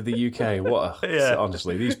to end of the UK.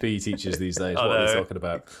 Honestly, these PE teachers these days, what are they talking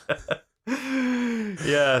about?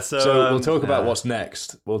 Yeah, so we'll talk about what's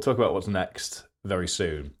next. We'll talk about what's next very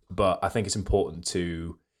soon, but I think it's important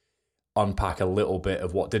to unpack a little bit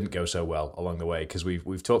of what didn't go so well along the way, because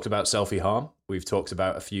we've talked about selfie-harm, we've talked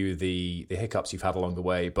about a few of the hiccups you've had along the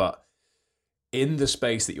way, but in the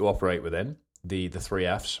space that you operate within, the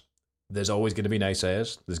 3Fs, there's always going to be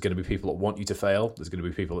naysayers, there's going to be people that want you to fail, there's going to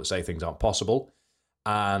be people that say things aren't possible,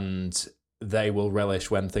 and they will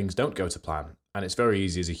relish when things don't go to plan. And it's very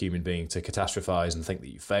easy as a human being to catastrophize and think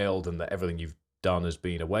that you failed and that everything you've done has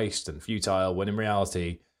been a waste and futile, when in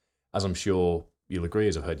reality, as I'm sure you'll agree,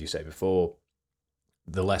 as I've heard you say before,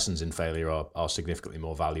 the lessons in failure are significantly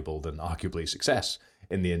more valuable than arguably success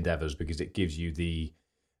in the endeavors, because it gives you the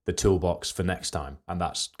toolbox for next time, and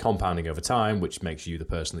that's compounding over time, which makes you the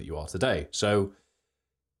person that you are today. So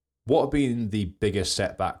what have been the biggest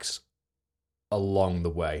setbacks along the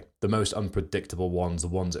way, the most unpredictable ones, the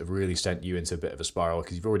ones that have really sent you into a bit of a spiral?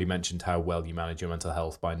 Because you've already mentioned how well you manage your mental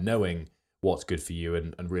health by knowing what's good for you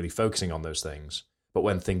and really focusing on those things. But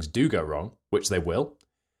when things do go wrong, which they will,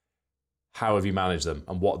 how have you managed them,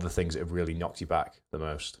 and what are the things that have really knocked you back the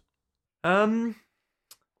most? There's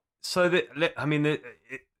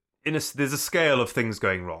a scale of things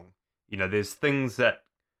going wrong. There's things that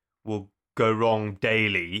will go wrong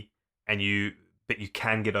daily, but you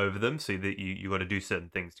can get over them. So that you got to do certain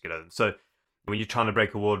things to get over them. So when you're trying to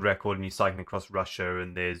break a world record and you're cycling across Russia,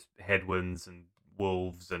 and there's headwinds and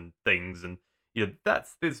wolves and things, and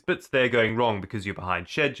there's bits there going wrong because you're behind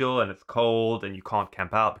schedule and it's cold and you can't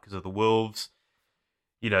camp out because of the wolves.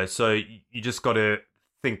 So you just got to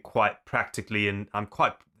think quite practically, and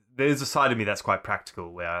there's a side of me that's quite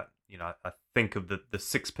practical, where I think of the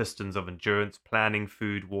 6 pistons of endurance: planning,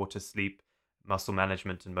 food, water, sleep, muscle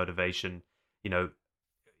management, and motivation.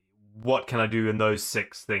 What can I do in those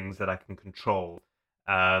 6 things that I can control,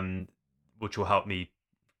 which will help me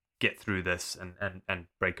get through this and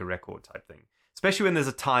break a record type thing. Especially when there's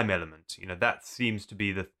a time element, that seems to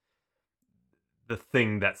be the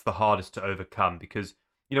thing that's the hardest to overcome. Because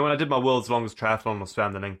when I did my world's longest triathlon, or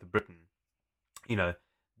swam the length of Britain,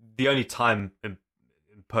 the only time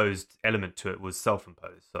imposed element to it was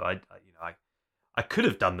self-imposed. So I could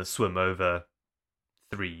have done the swim over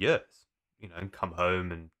 3 years, and come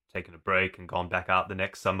home and taken a break and gone back out the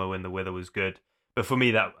next summer when the weather was good. But for me,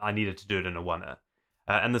 that I needed to do it in a oneer.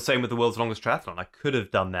 And the same with the world's longest triathlon. I could have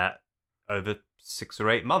done that over 6 or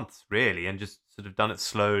 8 months, really, and just sort of done it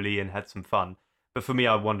slowly and had some fun. But for me,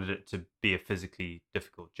 I wanted it to be a physically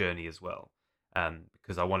difficult journey as well,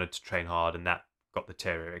 because I wanted to train hard, and that got the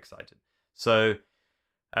terrier excited. So,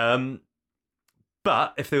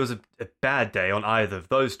 but if there was a bad day on either of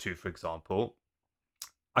those two, for example,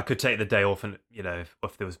 I could take the day off, and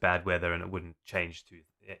if there was bad weather, and it wouldn't change to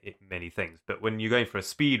many things. But when you're going for a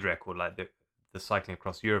speed record like the cycling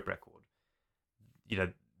across Europe record,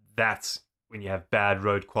 that's when you have bad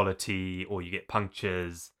road quality, or you get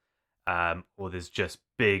punctures, or there's just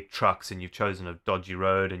big trucks, and you've chosen a dodgy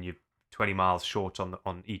road, and you're 20 miles short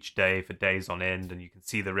on each day for days on end, and you can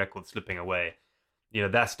see the record slipping away.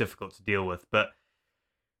 That's difficult to deal with. But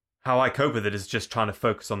how I cope with it is just trying to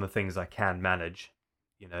focus on the things I can manage.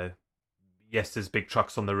 Yes, there's big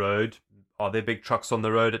trucks on the road. Are there big trucks on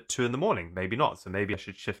the road at 2 a.m? Maybe not. So maybe I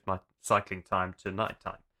should shift my cycling time to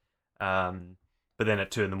nighttime. But then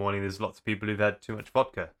at 2 a.m, there's lots of people who've had too much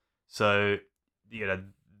vodka. So,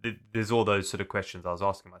 there's all those sort of questions I was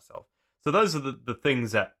asking myself. So those are the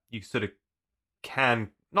things that you sort of can,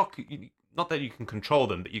 not that you can control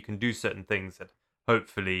them, but you can do certain things that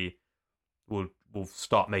hopefully will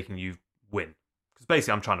start making you win. Because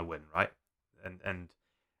basically I'm trying to win, right?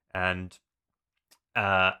 And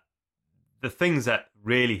the things that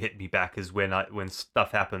really hit me back is when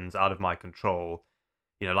stuff happens out of my control,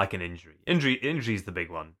 like an injury. Injury is the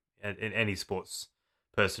big one. And any sports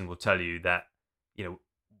person will tell you that,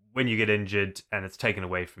 when you get injured and it's taken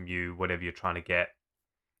away from you, whatever you're trying to get,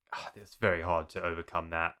 it's very hard to overcome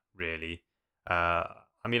that, really. I've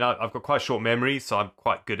got quite a short memory, so I'm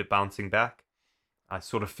quite good at bouncing back. I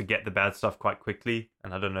sort of forget the bad stuff quite quickly,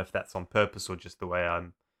 and I don't know if that's on purpose or just the way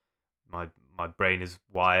my brain is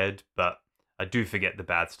wired, but I do forget the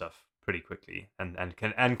bad stuff pretty quickly, and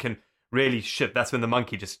can really shift. That's when the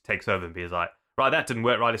monkey just takes over and be like, right, that didn't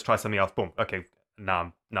work, right, let's try something else. Boom, okay,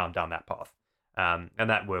 now I'm down that path, and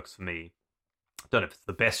that works for me. I don't know if it's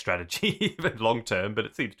the best strategy even long term, but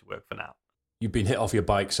it seems to work for now. You've been hit off your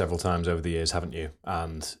bike several times over the years, haven't you?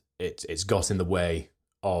 And it's got in the way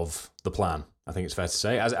of the plan. I think it's fair to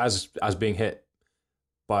say, as being hit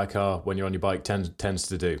by a car when you're on your bike tends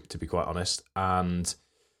to do, to be quite honest. And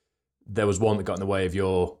there was one that got in the way of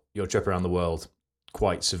your trip around the world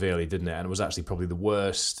quite severely, didn't it? And it was actually probably the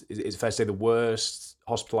worst. Is it fair to say the worst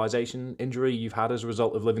hospitalization injury you've had as a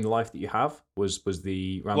result of living the life that you have? Was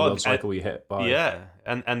the round the world cycle you hit by? Yeah,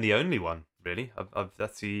 and the only one really.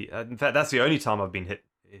 That's the only time I've been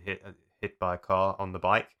hit by a car on the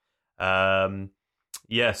bike. So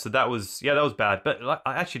that was bad, but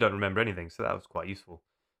I actually don't remember anything, so that was quite useful.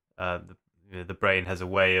 The brain has a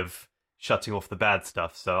way of shutting off the bad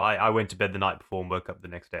stuff. So I went to bed the night before and woke up the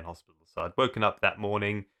next day in hospital. So I'd woken up that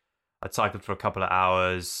morning, I'd cycled for a couple of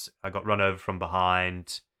hours, I got run over from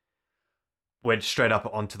behind, went straight up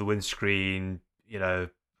onto the windscreen,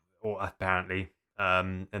 or apparently,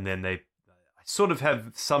 and then I sort of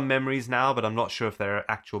have some memories now, but I'm not sure if they're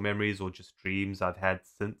actual memories or just dreams I've had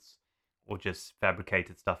since, or just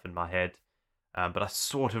fabricated stuff in my head. But I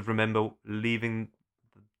sort of remember leaving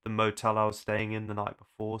the motel I was staying in the night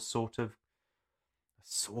before, sort of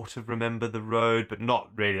remember the road, but not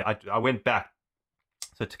really. I went back,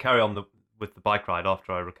 so to carry on with the bike ride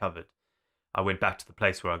after I recovered, I went back to the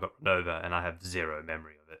place where I got run over, and I have zero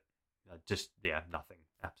memory of it. Nothing,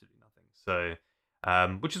 absolutely nothing. So,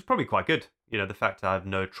 which is probably quite good. The fact I have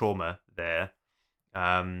no trauma there,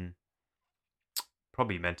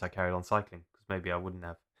 probably meant I carried on cycling, because maybe I wouldn't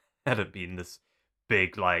have had it been this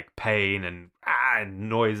big like pain and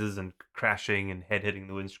noises and crashing and head hitting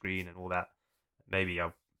the windscreen and all that. Maybe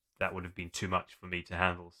that would have been too much for me to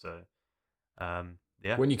handle. So,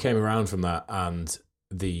 yeah. When you came around from that and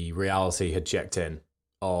the reality had checked in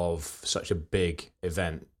of such a big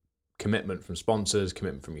event, commitment from sponsors,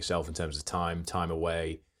 commitment from yourself in terms of time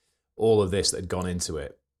away, all of this that had gone into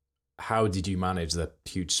it, how did you manage the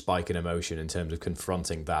huge spike in emotion in terms of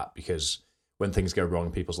confronting that? Because when things go wrong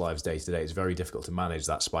in people's lives day to day, it's very difficult to manage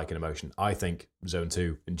that spike in emotion. I think Zone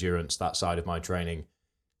 2, endurance, that side of my training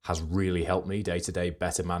has really helped me day to day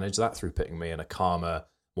better manage that through putting me in a calmer,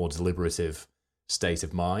 more deliberative state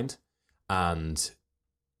of mind. And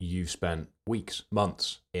you've spent weeks,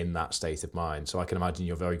 months in that state of mind. So I can imagine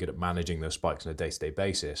you're very good at managing those spikes on a day-to-day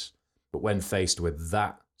basis. But when faced with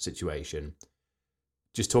that situation,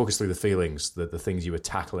 just talk us through the feelings, the things you were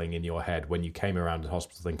tackling in your head when you came around in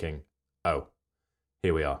hospital thinking, oh,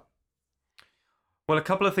 here we are. Well, a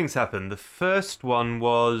couple of things happened. The first one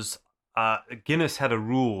was Guinness had a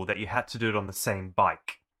rule that you had to do it on the same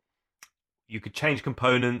bike. You could change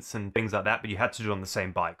components and things like that, but you had to do it on the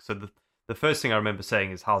same bike. So the first thing I remember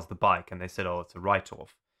saying is, how's the bike? And they said, oh, it's a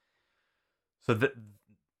write-off. So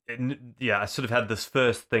I sort of had this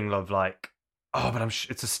first thing of like, oh, but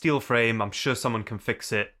it's a steel frame. I'm sure someone can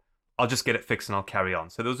fix it. I'll just get it fixed and I'll carry on.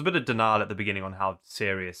 So there was a bit of denial at the beginning on how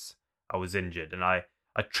serious I was injured. And I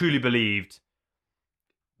truly believed,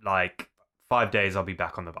 like, 5 days I'll be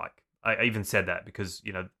back on the bike. I even said that because,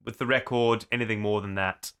 with the record, anything more than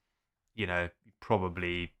that,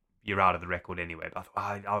 probably you're out of the record anyway. But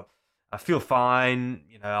I thought, I feel fine.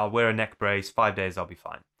 I'll wear a neck brace. 5 days, I'll be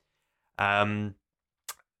fine.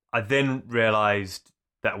 I then realized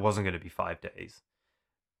that wasn't going to be 5 days.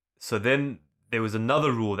 So then there was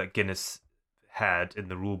another rule that Guinness had in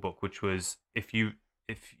the rule book, which was if you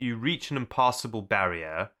reach an impassable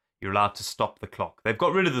barrier, you're allowed to stop the clock. They've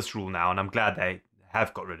got rid of this rule now, and I'm glad they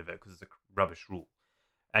have got rid of it because it's a rubbish rule.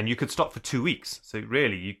 And you could stop for 2 weeks. So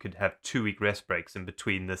really, you could have 2-week rest breaks in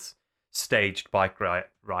between this staged bike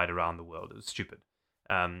ride around the world. It was stupid.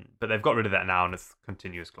 But they've got rid of that now, and it's a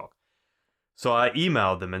continuous clock. So I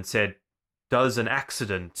emailed them and said, does an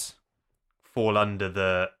accident fall under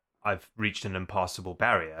the I've reached an impassable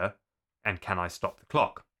barrier, and can I stop the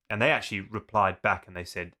clock? And they actually replied back and they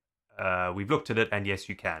said, we've looked at it, and yes,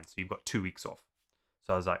 you can. So you've got 2 weeks off.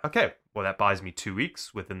 So I was like, okay, well, that buys me 2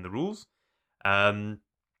 weeks within the rules. And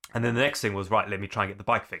then the next thing was, right, let me try and get the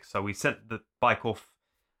bike fixed. So we sent the bike off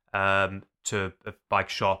to a bike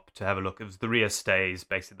shop to have a look. It was the rear stays,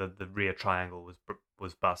 basically the rear triangle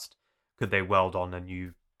was bust. Could they weld on a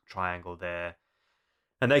new triangle there?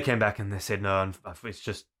 And they came back and they said, no,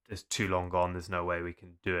 it's too long gone. There's no way we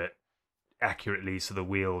can do it accurately so the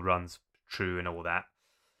wheel runs true and all that.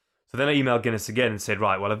 So then I emailed Guinness again and said,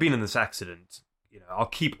 right, well, I've been in this accident. I'll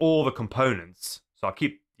keep all the components. So I'll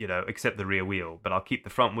keep, except the rear wheel, but I'll keep the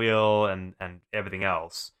front wheel and everything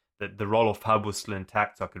else. The roll-off hub was still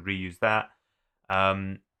intact, so I could reuse that.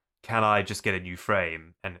 Can I just get a new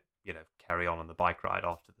frame and, carry on the bike ride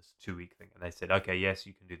after this 2-week thing? And they said, okay, yes,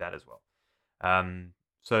 you can do that as well.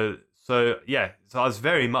 So I was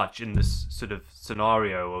very much in this sort of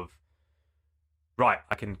scenario of, right,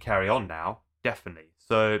 I can carry on now, definitely.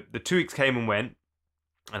 So the 2 weeks came and went,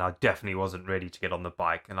 and I definitely wasn't ready to get on the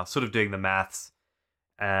bike. And I was sort of doing the maths,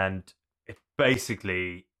 and it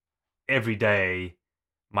basically every day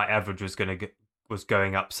my average was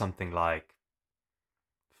going up something like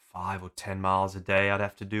 5 or 10 miles a day. I'd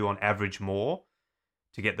have to do on average more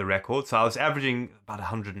to get the record. So I was averaging about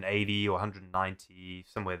 180 or 190,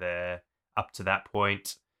 somewhere there, up to that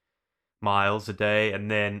point, miles a day.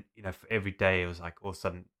 And then, for every day, it was like all of a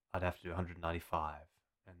sudden I'd have to do 195,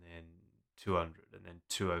 and then 200, and then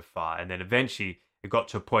 205. And then eventually it got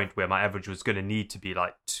to a point where my average was going to need to be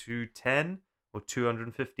like 210 or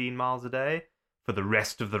 215 miles a day for the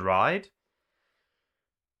rest of the ride.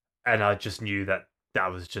 And I just knew that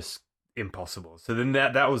was just impossible. So then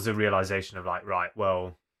that was the realization of like, right,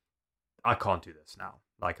 well, I can't do this now.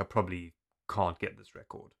 Like, I probably can't get this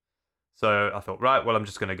record. So I thought, right, well, I'm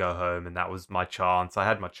just going to go home. And that was my chance. I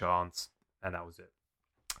had my chance, and that was it.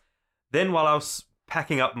 Then while I was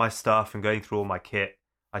packing up my stuff and going through all my kit,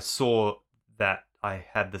 I saw that I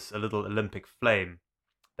had a little Olympic flame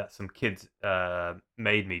that some kids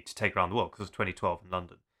made me to take around the world, because it was 2012 in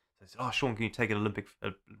London. So I said, oh, Sean, can you take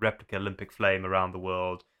a replica Olympic flame around the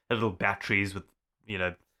world? Little batteries with,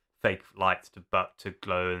 fake lights to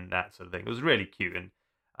glow and that sort of thing. It was really cute. And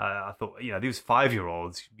I thought, these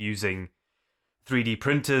 5-year-olds using 3D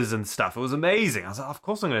printers and stuff. It was amazing. I was like, of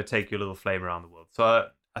course I'm going to take your little flame around the world. So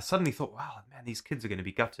I suddenly thought, wow, man, these kids are going to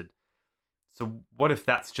be gutted. So what if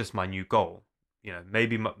that's just my new goal?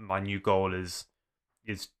 Maybe my new goal is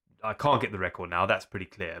I can't get the record now. That's pretty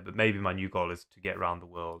clear. But maybe my new goal is to get around the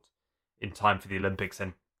world in time for the Olympics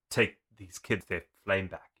and take these kids their flame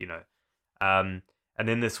back, And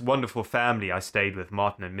then this wonderful family I stayed with,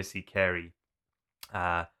 Martin and Missy Carey,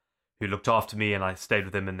 who looked after me, and I stayed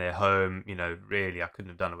with them in their home. Really, I couldn't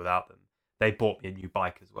have done it without them. They bought me a new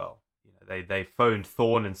bike as well. They phoned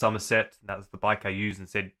Thorn in Somerset, and that was the bike I used, and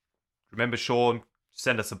said, remember, Sean,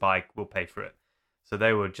 send us a bike, we'll pay for it. So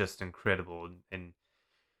they were just incredible in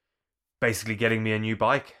basically getting me a new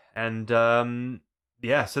bike. And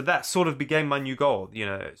so that sort of became my new goal.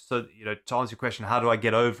 So to answer your question, how do I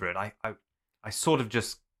get over it? I sort of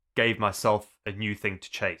just gave myself a new thing to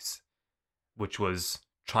chase, which was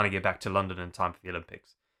trying to get back to London in time for the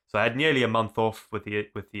Olympics. So I had nearly a month off with the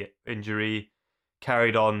injury,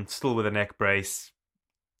 carried on still with a neck brace,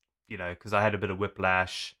 because I had a bit of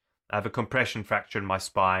whiplash. I have a compression fracture in my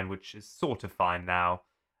spine, which is sort of fine now.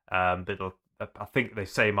 But I think they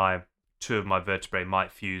say two of my vertebrae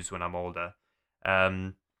might fuse when I'm older.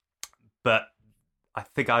 But I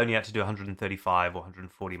think I only had to do 135 or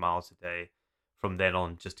 140 miles a day from then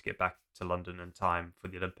on just to get back to London in time for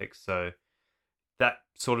the Olympics. So that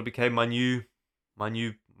sort of became my new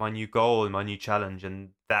goal and my new challenge, and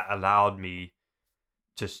that allowed me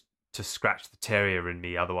to to scratch the terrier in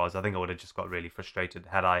me. Otherwise, I think I would have just got really frustrated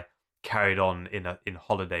had I carried on in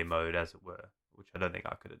holiday mode, as it were, which I don't think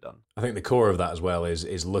I could have done. I think the core of that as well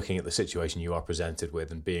is looking at the situation you are presented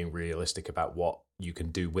with and being realistic about what you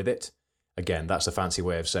can do with it. Again, that's a fancy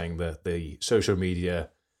way of saying the social media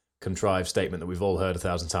contrived statement that we've all heard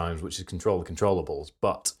 1,000 times, which is control the controllables.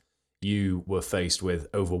 But you were faced with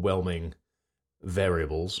overwhelming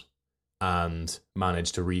variables and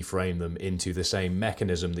managed to reframe them into the same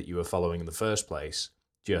mechanism that you were following in the first place,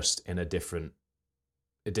 just in a different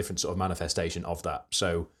sort of manifestation of that.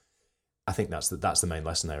 So I think that's the main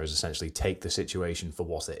lesson there, is essentially take the situation for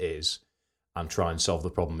what it is and try and solve the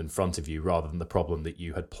problem in front of you rather than the problem that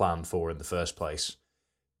you had planned for in the first place,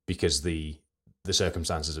 because the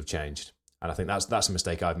circumstances have changed. And I think that's a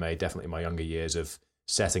mistake I've made definitely in my younger years, of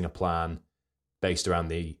setting a plan based around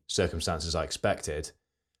the circumstances I expected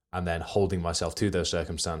and then holding myself to those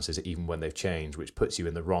circumstances even when they've changed, which puts you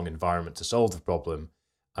in the wrong environment to solve the problem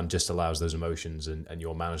and just allows those emotions and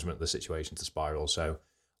your management of the situation to spiral. So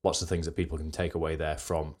lots of things that people can take away there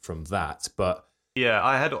from that. But yeah,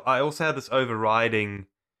 I also had this overriding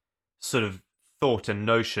sort of thought and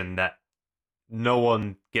notion that no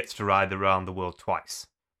one gets to ride around the world twice.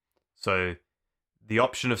 So the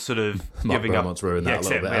option of sort of Mark giving Beaumont's up, ruined that a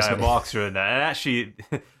little bit, hasn't he? Mark's ruined that, and actually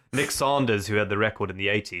Nick Sanders, who had the record in the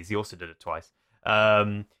 80s, he also did it twice.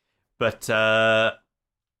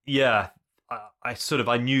 Yeah,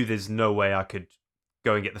 I knew there's no way I could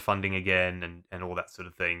go and get the funding again and all that sort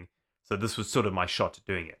of thing. So this was sort of my shot at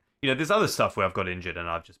doing it. You know, there's other stuff where I've got injured and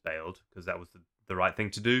I've just bailed because that was the right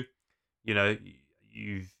thing to do. You know,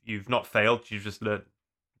 you've not failed, you've just learned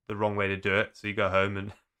the wrong way to do it. So you go home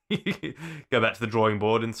and go back to the drawing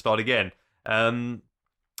board and start again.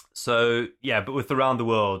 So yeah, but with around the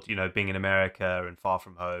world, you know, being in America and far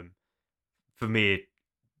from home, for me it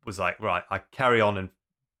was like, right, I carry on and,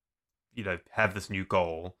 you know, have this new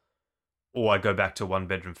goal, or I go back to a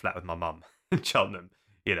 1-bedroom flat with my mum in Cheltenham.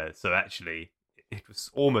 You know, so actually it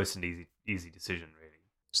was almost an easy decision, really.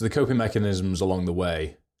 So the coping mechanisms along the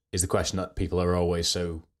way is the question that people are always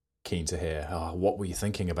so keen to hear. Oh, what were you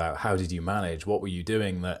thinking about? How did you manage? What were you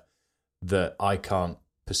doing that I can't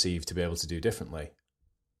perceive to be able to do differently?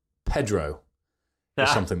 Pedro is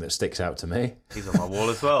something that sticks out to me. He's on my wall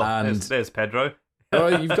as well. And there's Pedro. Oh,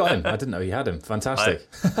 you've got him. I didn't know you had him. Fantastic.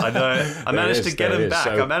 I know. I managed to get him back.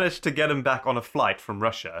 So, I managed to get him back on a flight from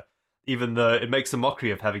Russia, even though it makes a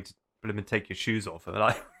mockery of having to put him and take your shoes off. And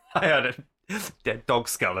I had a dead dog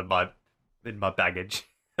skull in my baggage.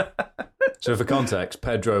 So for context,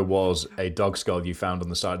 Pedro was a dog skull you found on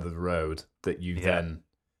the side of the road that you then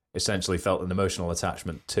essentially felt an emotional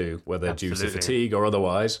attachment to, whether due to fatigue or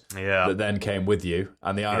otherwise, that then came with you.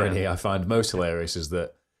 And the irony I find most hilarious is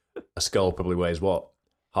that a skull probably weighs what?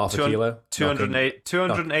 Half a kilo?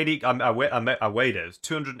 280. I weighed it. It was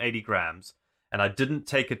 280 grams. And I didn't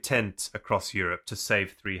take a tent across Europe to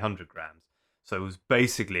save 300 grams. So it was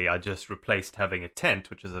basically, I just replaced having a tent,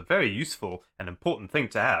 which is a very useful and important thing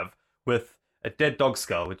to have, with a dead dog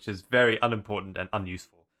skull, which is very unimportant and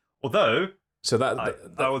unuseful. Although, so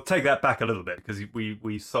I will take that back a little bit, because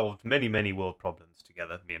we solved many world problems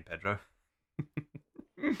together, me and Pedro.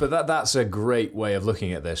 But that's a great way of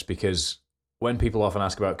looking at this, because when people often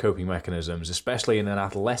ask about coping mechanisms, especially in an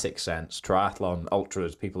athletic sense, triathlon,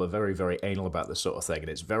 ultras, people are very, very anal about this sort of thing, and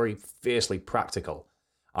it's very fiercely practical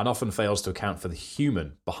and often fails to account for the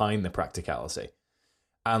human behind the practicality.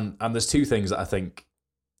 And there's two things that I think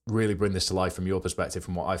really bring this to life from your perspective,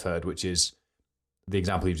 from what I've heard, which is the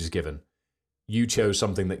example you've just given. You chose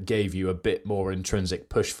something that gave you a bit more intrinsic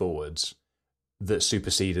push forwards that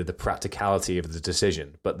superseded the practicality of the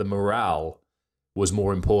decision, but the morale was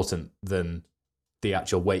more important than the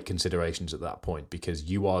actual weight considerations at that point, because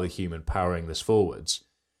you are the human powering this forwards.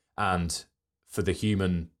 And for the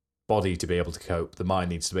human body to be able to cope, the mind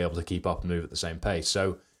needs to be able to keep up and move at the same pace.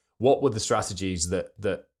 So what were the strategies that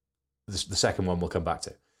the second one we'll come back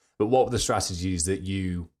to, but what were the strategies that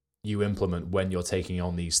you implement when you're taking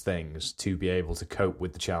on these things to be able to cope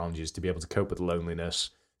with the challenges, to be able to cope with the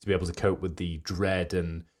loneliness, to be able to cope with the dread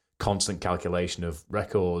and constant calculation of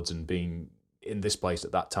records and being in this place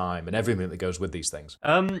at that time and everything that goes with these things?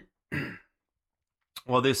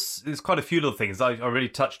 Well, there's quite a few little things. I already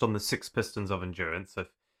touched on the 6 pistons of endurance, of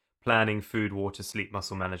planning, food, water, sleep,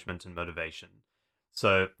 muscle management, and motivation.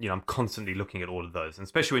 So, you know, I'm constantly looking at all of those, and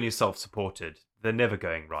especially when you're self-supported, they're never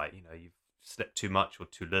going right. You know, you've slept too much or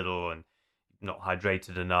too little, and not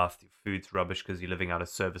hydrated enough. Your food's rubbish because you're living out of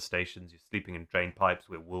service stations. You're sleeping in drain pipes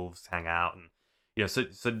where wolves hang out, and you know,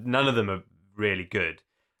 so none of them are really good.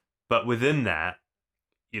 But within that,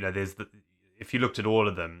 you know, if you looked at all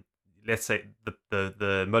of them, let's say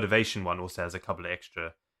the motivation one also has a couple of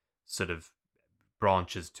extra sort of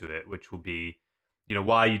branches to it, which will be,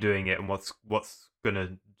 why are you doing it, and what's going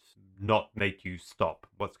to not make you stop,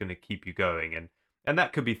 what's going to keep you going, and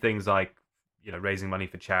that could be things like raising money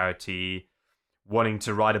for charity, wanting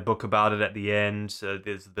to write a book about it at the end. So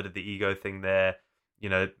there's a bit of the ego thing there,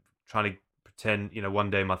 trying to pretend one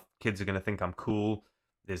day my kids are going to think I'm cool.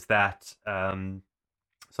 There's that.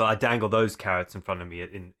 So I dangle those carrots in front of me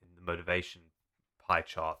in the motivation pie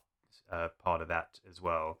chart part of that as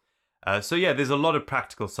well. So yeah, there's a lot of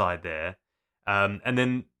practical side there. And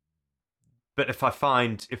then, but if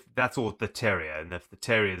that's all the terrier, and if the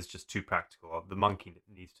terrier is just too practical, the monkey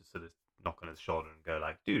needs to sort of knock on his shoulder and go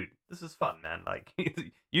like, dude, this is fun, man. Like,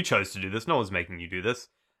 you chose to do this. No one's making you do this.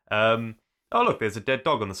 Oh, look, there's a dead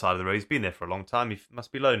dog on the side of the road. He's been there for a long time. He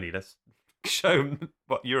must be lonely. Let's show him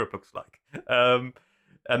what Europe looks like.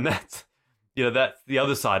 And that's the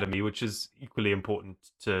other side of me, which is equally important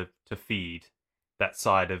to feed, that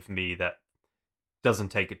side of me that doesn't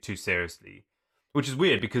take it too seriously, which is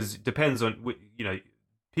weird because it depends on,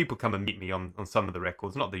 people come and meet me on some of the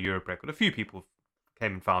records, not the Europe record. A few people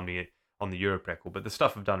came and found me on the Europe record, but the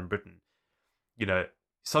stuff I've done in Britain,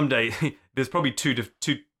 someday there's probably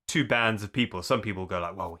two bands of people. Some people go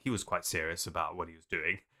like, well, he was quite serious about what he was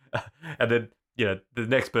doing. And then, the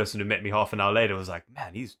next person who met me half an hour later was like,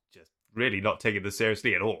 man, he's just really not taking this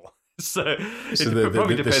seriously at all. So it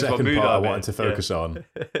probably depends what mood part I I'm wanted in. to focus on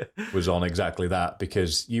was on exactly that,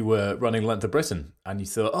 because you were running length of Britain and you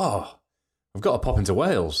thought, oh, I've got to pop into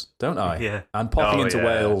Wales, don't I? Yeah. And popping into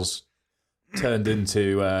Wales turned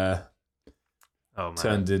into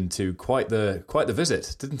quite the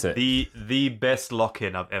visit, didn't it? The best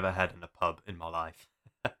lock-in I've ever had in a pub in my life.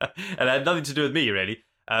 And it had nothing to do with me, really.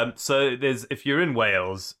 So if you're in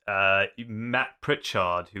Wales, Matt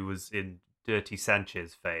Pritchard, who was in Dirty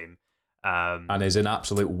Sanchez fame, and is an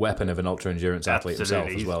absolute weapon of an ultra-endurance athlete himself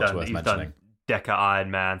as well, it's worth mentioning. Deca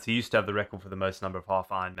Ironmans. He used to have the record for the most number of half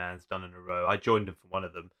Ironmans done in a row. I joined him for one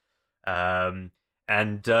of them.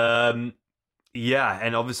 And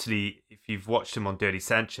obviously, if you've watched him on Dirty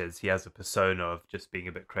Sanchez, he has a persona of just being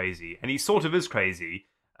a bit crazy. And he sort of is crazy.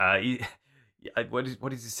 What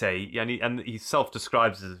does he say? And he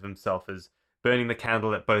self-describes himself as burning the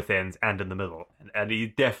candle at both ends and in the middle. And he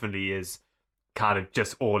definitely is kind of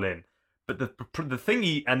just all in. But the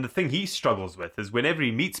thing he struggles with is whenever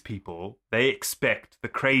he meets people, they expect the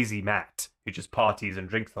crazy Matt who just parties and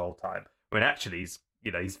drinks the whole time. When actually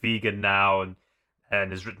he's vegan now and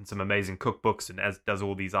has written some amazing cookbooks and does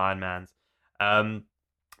all these Ironmans.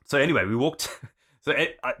 So anyway, we walked. So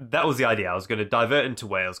that was the idea. I was going to divert into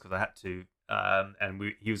Wales because I had to, and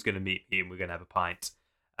he was going to meet me and we were going to have a pint.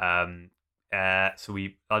 So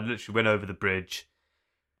I literally went over the bridge.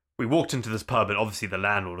 We walked into this pub, and obviously the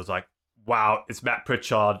landlord was like, wow, it's Matt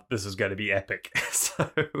Pritchard. This is going to be epic.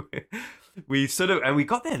 So we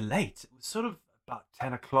got there late. It was sort of about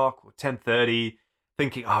 10 o'clock or 10:30,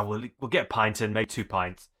 thinking, we'll get a pint in, maybe 2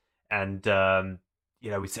 pints. And,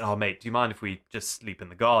 we said, oh, mate, do you mind if we just sleep in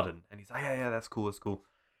the garden? And he's like, yeah, that's cool.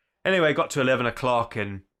 Anyway, got to 11 o'clock,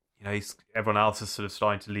 and, everyone else is sort of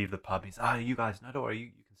starting to leave the pub. He's, you guys, no, don't worry,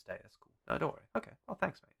 you can stay. That's cool. No, don't worry. Okay, well,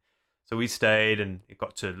 thanks, mate. So we stayed, and it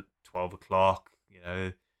got to 12 o'clock,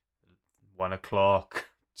 1 o'clock,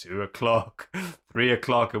 2 o'clock, 3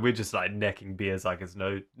 o'clock, and we're just like necking beers like it's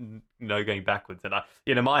no going backwards. And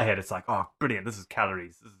in my head, it's like, oh, brilliant, this is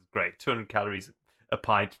calories. This is great. 200 calories a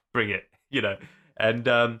pint, bring it, And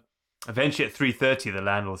eventually at 3:30, the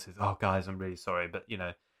landlord says, oh, guys, I'm really sorry, but,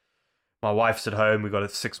 my wife's at home. We've got a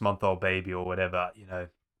 6-month-old baby or whatever, And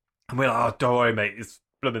we're like, oh, don't worry, mate. It's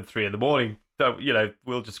blooming 3 a.m. So,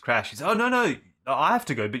 we'll just crash. He said, oh, no, I have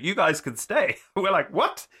to go, but you guys can stay. We're like,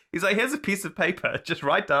 what? He's like, here's a piece of paper. Just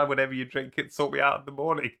write down whatever you drink and sort me out in the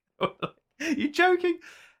morning. You joking?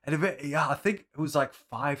 And I think it was like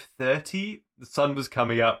 5:30. The sun was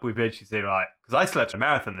coming up. We eventually said, right, because I slept a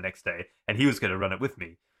marathon the next day, and he was going to run it with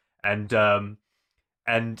me. And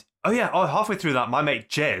halfway through that, my mate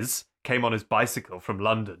Jez came on his bicycle from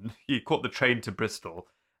London. He caught the train to Bristol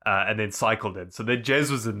and then cycled in. So then Jez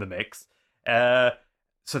was in the mix.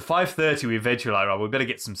 So 5:30, we eventually like, right, we better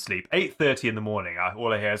get some sleep. 8:30 in the morning,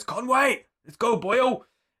 all I hear is, Conway, let's go, boyo.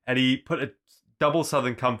 And he put a double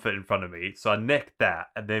Southern Comfort in front of me. So I necked that,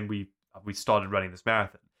 and then we started running this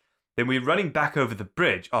marathon. Then we were running back over the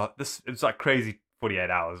bridge. It was like crazy 48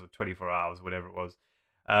 hours or 24 hours, whatever it was.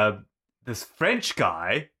 This French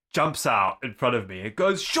guy jumps out in front of me and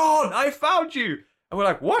goes, Sean, I found you. And we're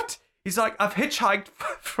like, what? He's like, I've hitchhiked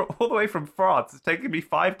all the way from France. It's taken me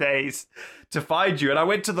 5 days to find you. And I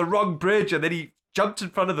went to the wrong bridge. And then he jumped in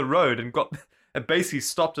front of the road and got and basically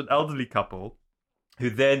stopped an elderly couple who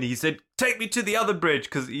then he said, take me to the other bridge,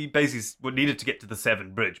 because he basically needed to get to the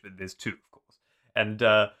Severn Bridge, but there's two, of course. And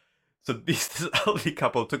so this elderly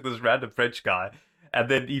couple took this random French guy, and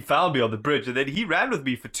then he found me on the bridge, and then he ran with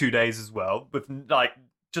me for 2 days as well, with like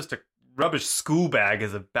just a rubbish school bag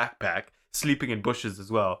as a backpack, sleeping in bushes as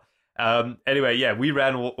well. Anyway, yeah, we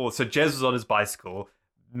ran so Jez was on his bicycle,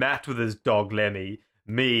 Matt with his dog Lemmy,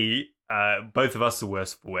 me, both of us the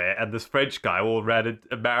worst for wear, and this French guy all ran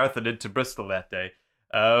a marathon into Bristol that day.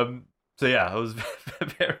 So yeah, it was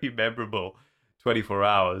very memorable 24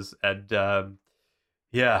 hours. And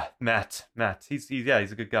yeah, Matt, he's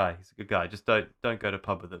a good guy. He's a good guy. Just don't go to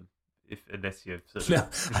pub with him unless you're sort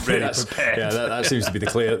of ready prepared. Yeah, that seems to be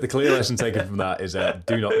the clear lesson taken from that is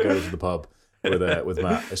do not go to the pub with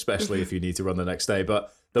Matt, especially if you need to run the next day.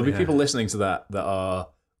 But there'll be people listening to that are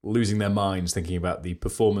losing their minds thinking about the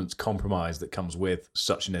performance compromise that comes with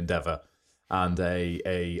such an endeavour, and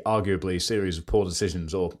a arguably series of poor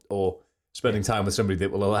decisions, or spending time with somebody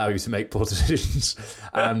that will allow you to make poor decisions.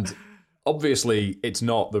 And obviously, it's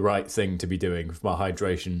not the right thing to be doing from a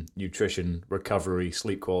hydration, nutrition, recovery,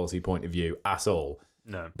 sleep quality point of view at all.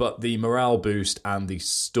 No. But the morale boost and the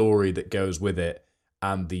story that goes with it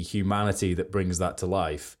and the humanity that brings that to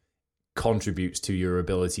life contributes to your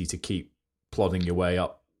ability to keep plodding your way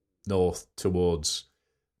up north towards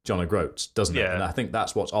John O'Groats, doesn't it? And I think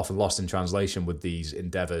that's what's often lost in translation with these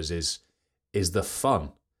endeavours is the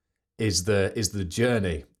fun, is the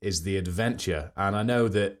journey, is the adventure. And I know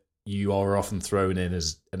that you are often thrown in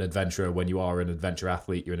as an adventurer when you are an adventure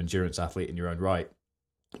athlete, you're an endurance athlete in your own right.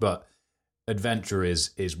 But adventure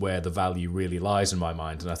is where the value really lies in my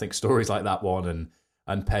mind. And I think stories like that one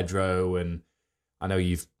and Pedro, and I know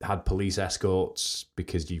you've had police escorts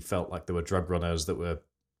because you felt like there were drug runners that were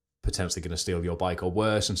potentially going to steal your bike or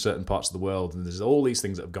worse in certain parts of the world. And there's all these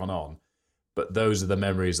things that have gone on. But those are the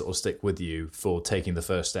memories that will stick with you for taking the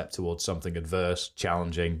first step towards something adverse,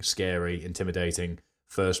 challenging, scary, intimidating,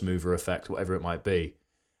 first mover effect, whatever it might be.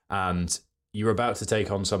 And you're about to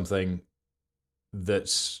take on something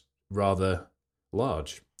that's rather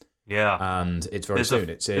large. Yeah. And it's very soon.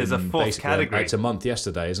 There's a fourth category. It's a month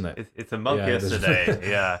yesterday, isn't it? It's a month yesterday,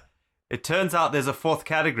 yeah. It turns out there's a fourth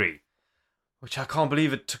category, which I can't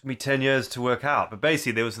believe it took me 10 years to work out. But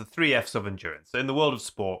basically, there was the 3 Fs of endurance. So in the world of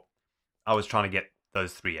sport, I was trying to get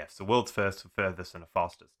those 3 Fs, the world's first, the furthest, and the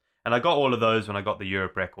fastest. And I got all of those when I got the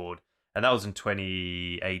Europe record. And that was in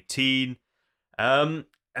 2018. And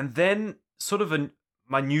then sort of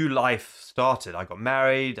my new life started. I got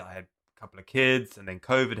married, I had a couple of kids, and then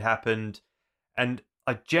COVID happened. And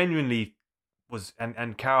I genuinely was,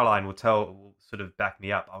 and Caroline will sort of back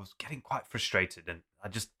me up, I was getting quite frustrated, and I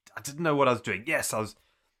didn't know what I was doing. Yes, I was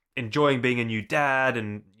enjoying being a new dad,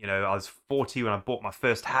 and I was 40 when I bought my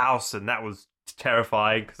first house, and that was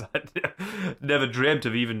terrifying because I never dreamt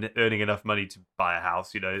of even earning enough money to buy a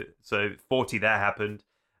house. So 40, that happened.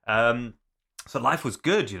 So life was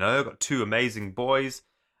good. I got 2 amazing boys,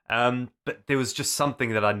 but there was just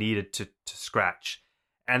something that I needed to scratch,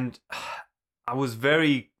 and I was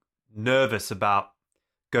very nervous about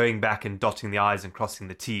going back and dotting the I's and crossing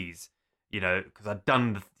the T's. Because I'd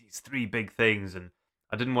done these 3 big things, and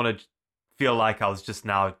I didn't want to feel like I was just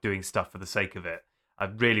now doing stuff for the sake of it. I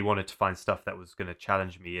really wanted to find stuff that was going to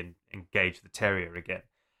challenge me and engage the terrier again.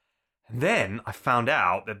 And then I found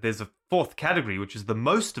out that there's a 4th category, which is the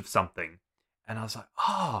most of something. And I was like,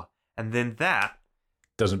 and then that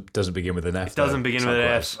doesn't begin with an F. It doesn't begin with an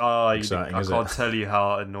F. I can't it? tell you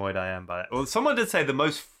how annoyed I am by it. Well, someone did say the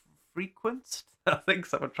most frequent. I think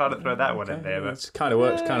someone tried to throw that one in there. But it kind of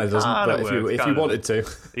works, kind of doesn't. But if you wanted to.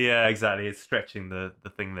 Yeah, exactly. It's stretching the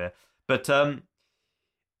thing there. But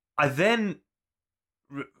I then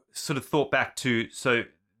sort of thought back to, so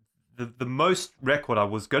the most record I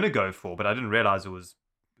was going to go for, but I didn't realize it was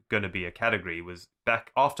going to be a category, was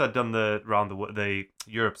back after I'd done the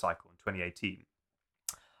Europe cycle in 2018.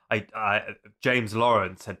 James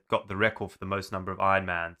Lawrence had got the record for the most number of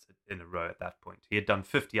Ironmans in a row at that point. He had done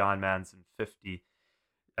 50 Ironmans in 50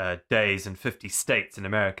 days in 50 states in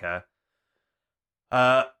America.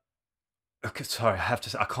 Okay, sorry,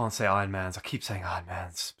 I can't say Ironmans. I keep saying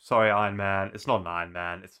Ironmans. Sorry, Ironman. It's not an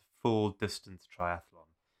Ironman. It's a full distance triathlon.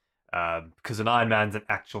 Because an Ironman's an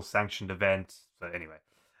actual sanctioned event. So anyway.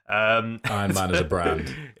 Ironman is a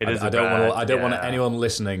brand. It is. I don't want anyone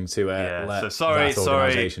listening to let that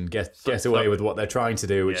organisation get away with what they're trying to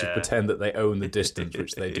do, which is pretend that they own the distance,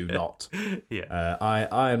 which they do not. Yeah.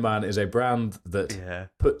 Ironman is a brand that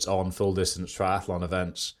puts on full distance triathlon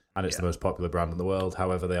events And it's the most popular brand in the world.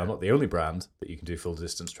 However, they are not the only brand that you can do full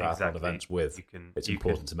distance triathlon events with. It's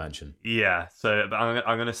important to mention. Yeah, so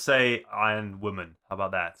I'm going to say Iron Woman. How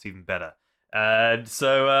about that? It's even better. And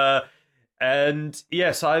so,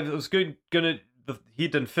 so I was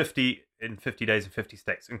he'd done 50 in 50 days and 50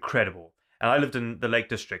 states. Incredible. And I lived in the Lake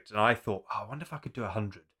District, and I thought, I wonder if I could do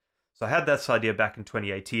 100. So I had this idea back in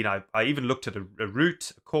 2018. I even looked at a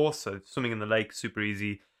route, a course, so swimming in the lake, super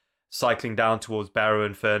easy. Cycling down towards Barrow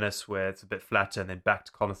and Furness, where it's a bit flatter, and then back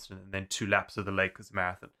to Coniston, and then 2 laps of the lake as a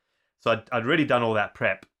marathon. So I'd really done all that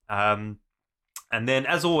prep. And then,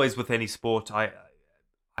 as always with any sport, I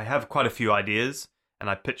have quite a few ideas, and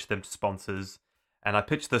I pitch them to sponsors. And I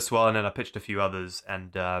pitched this one, and I pitched a few others.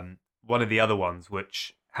 And one of the other ones,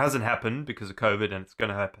 which hasn't happened because of COVID, and it's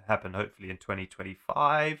going to happen hopefully in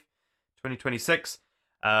 2025, 2026.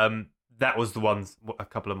 That was the ones a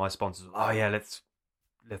couple of my sponsors. Oh yeah, let's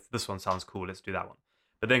this one sounds cool, let's do that one.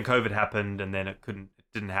 But then COVID happened, and then it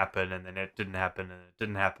didn't happen, and then it didn't happen, and it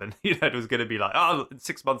didn't happen. It was going to be like, oh, in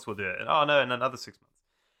 6 months we'll do it. And, oh no, in another 6 months.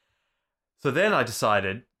 So then I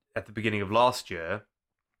decided at the beginning of last year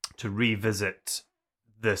to revisit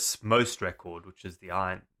this most record, which is the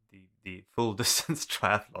full distance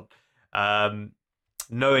triathlon,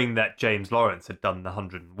 knowing that James Lawrence had done the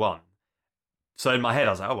 101. So in my head,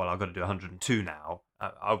 I was like, oh, well, I've got to do 102 now.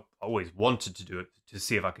 I always wanted to do it to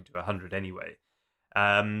see if I could do 100 anyway.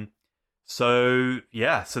 So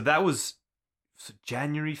that was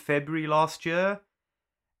January, February last year.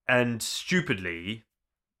 And stupidly,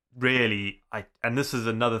 really, and this is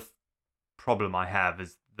another problem I have,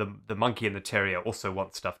 is the monkey and the terrier also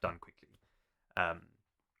want stuff done quickly.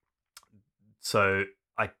 So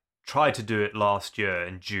I tried to do it last year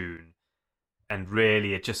in June, and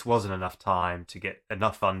really it just wasn't enough time to get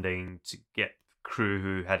enough funding, to get crew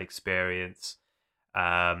who had experience,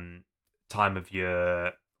 time of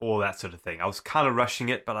year, all that sort of thing. I was kind of rushing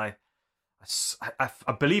it, but I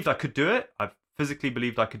believed I could do it. I physically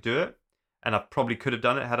believed I could do it, and I probably could have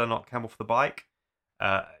done it had I not come off the bike.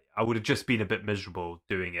 I would have just been a bit miserable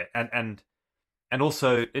doing it, and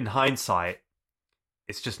also in hindsight,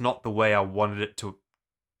 it's just not the way I wanted it to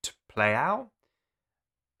play out.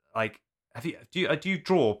 Like, do you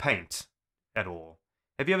draw or paint at all?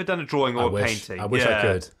 Have you ever done a drawing or a painting? I wish I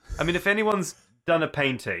could. I mean, if anyone's done a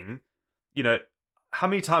painting, how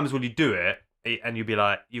many times will you do it and you'll be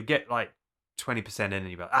like, you get like 20% in and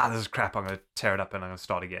you'll be like, this is crap, I'm going to tear it up and I'm going to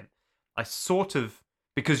start again. I sort of,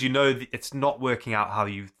 because it's not working out how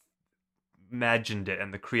you imagined it,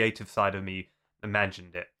 and the creative side of me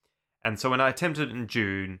imagined it. And so when I attempted it in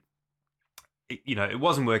June, it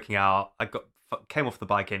wasn't working out. I came off the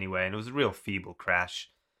bike anyway, and it was a real feeble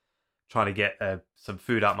crash. Trying to get some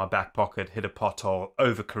food out my back pocket, hit a pothole,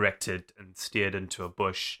 overcorrected, and steered into a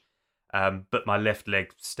bush. But my left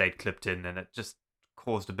leg stayed clipped in, and it just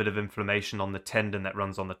caused a bit of inflammation on the tendon that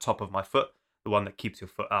runs on the top of my foot, the one that keeps your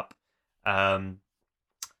foot up.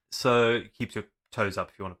 So it keeps your toes up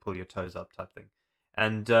if you want to pull your toes up, type thing.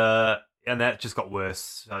 And that just got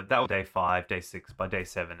worse. So that was day 5, day 6. By day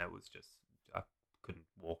 7, it was just, I couldn't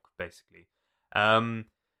walk, basically.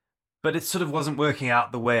 But it sort of wasn't working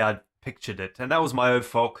out the way I'd pictured it. And that was my own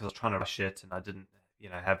fault, because I was trying to rush it, and I didn't,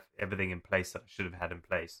 have everything in place that I should have had in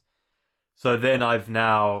place. So then I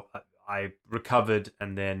recovered,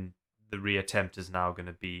 and then the reattempt is now going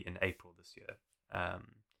to be in April this year.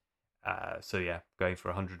 Going for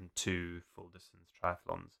 102 full distance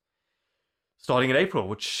triathlons starting in April,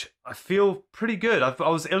 which I feel pretty good. I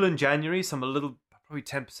was ill in January, so I'm probably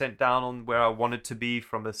 10% down on where I wanted to be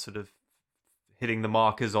from a sort of hitting the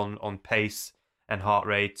markers on pace and heart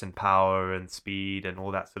rate and power and speed and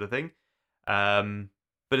all that sort of thing.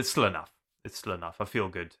 But it's still enough. It's still enough. I feel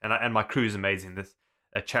good. And my crew's amazing. This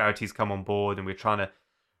charity's come on board, and we're trying to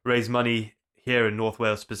raise money here in North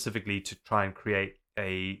Wales specifically to try and create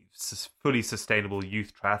a fully sustainable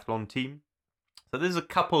youth triathlon team. So there's a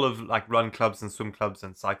couple of like run clubs and swim clubs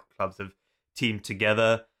and cycle clubs have teamed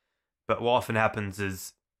together. But what often happens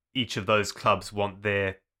is each of those clubs want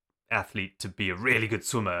their athlete to be a really good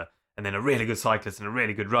swimmer, and then a really good cyclist and a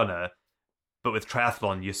really good runner. But with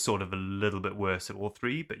triathlon, you're sort of a little bit worse at all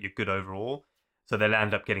three, but you're good overall. So they'll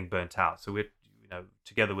end up getting burnt out. So we're,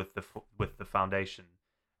 together with the foundation,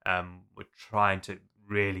 we're trying to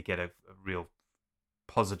really get a real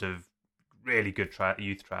positive, really good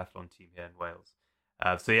youth triathlon team here in Wales.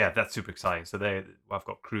 That's super exciting. So I've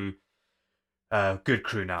got crew, good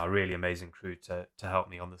crew now, a really amazing crew to help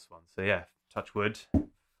me on this one. So yeah, touch wood, I'm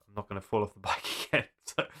not going to fall off the bike again.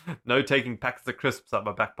 So no taking packets of crisps out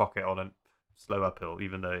my back pocket on a slow uphill,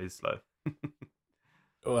 even though it is slow.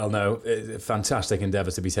 Well, no, fantastic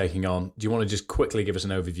endeavour to be taking on. Do you want to just quickly give us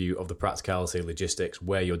an overview of the practicality, logistics,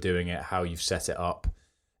 where you're doing it, how you've set it up?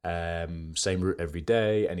 Same route every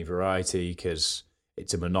day, any variety, because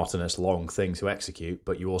it's a monotonous, long thing to execute,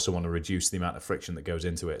 but you also want to reduce the amount of friction that goes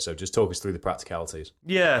into it. So just talk us through the practicalities.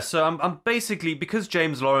 Yeah, so I'm basically, because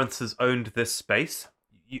James Lawrence has owned this space,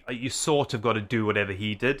 you sort of got to do whatever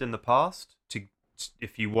he did in the past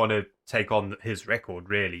if you want to take on his record.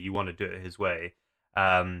 Really, you want to do it his way.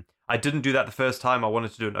 I didn't do that the first time. I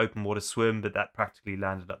wanted to do an open water swim, but that practically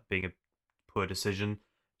landed up being a poor decision,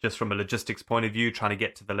 just from a logistics point of view. Trying to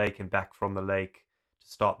get to the lake and back from the lake to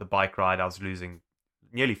start the bike ride, I was losing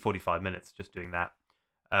nearly 45 minutes just doing that.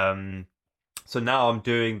 So now I'm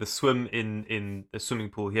doing the swim in the swimming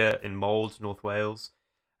pool here in Mold, North Wales.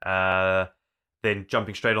 Then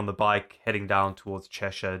jumping straight on the bike, heading down towards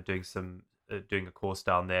Cheshire, doing a course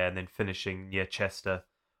down there, and then finishing near Chester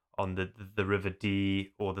on the River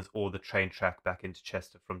Dee or the train track back into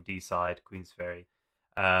Chester from Deeside, Queens Ferry.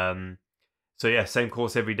 So yeah, same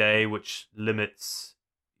course every day, which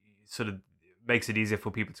sort of makes it easier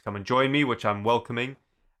for people to come and join me, which I'm welcoming.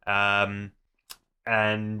 And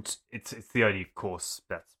it's the only course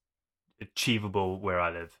that's achievable where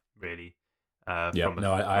I live, really. I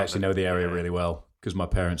actually know the area really well because my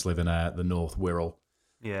parents live in the North Wirral.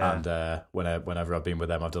 Yeah. And whenever I've been with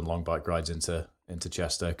them, I've done long bike rides into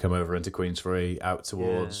Chester, come over into Queensferry, out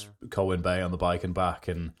towards Colwyn Bay on the bike and back.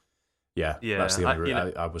 And that's the only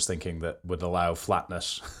route I was thinking that would allow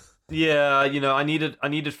flatness. Yeah, I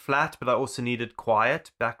needed flat, but I also needed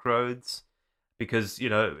quiet back roads because,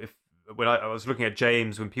 when I was looking at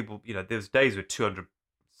James, when people, there's days where 200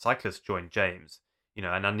 cyclists joined James,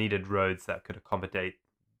 and I needed roads that could accommodate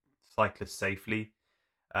cyclists safely.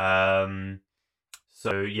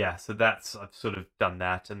 So that's, I've sort of done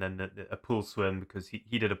that. And then a pool swim, because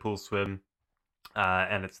he did a pool swim,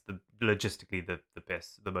 and it's logistically the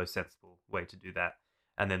best, the most sensible way to do that.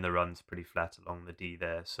 And then the run's pretty flat along the D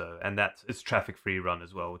there. So, and it's traffic-free run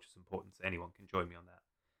as well, which is important. So anyone can join me on that.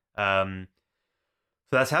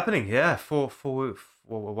 So that's happening. Yeah, for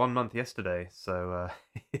 1 month yesterday. So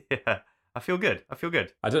yeah, I feel good.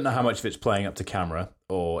 I don't know how much of it's playing up to camera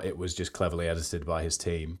or it was just cleverly edited by his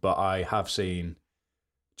team, but I have seen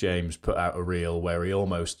James put out a reel where he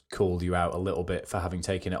almost called you out a little bit for having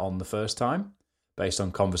taken it on the first time, based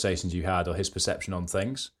on conversations you had or his perception on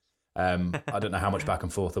things. I don't know how much back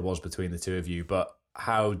and forth there was between the two of you, but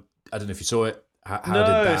I don't know if you saw it. How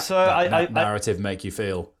did that narrative make you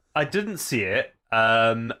feel? I didn't see it.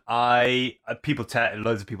 Loads of people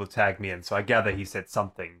tagged me in, so I gather he said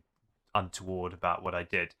something untoward about what I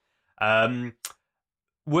did,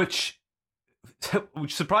 which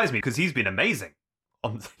surprised me because he's been amazing.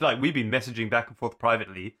 We've been messaging back and forth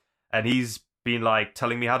privately, and he's been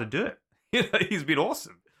telling me how to do it. He's been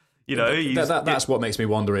awesome. That's what makes me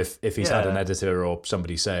wonder if he's had an editor or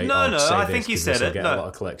somebody say, I think he said it. Get a lot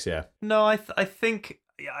of clicks. Yeah. No, I think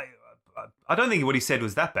I don't think what he said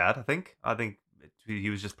was that bad. I think he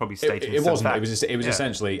was just probably stating it wasn't. Facts. It was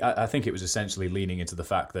essentially. I think it was essentially leaning into the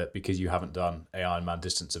fact that because you haven't done an Ironman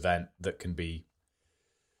distance event that can be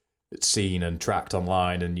seen and tracked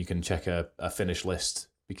online, and you can check a finish list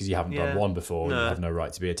because you haven't done one before, you have no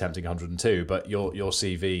right to be attempting 102. But your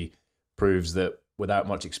CV proves that without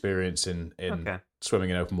much experience in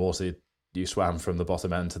swimming in open water, you swam from the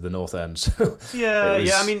bottom end to the north end. So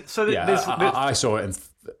I mean, I saw it, and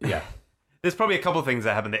there's probably a couple of things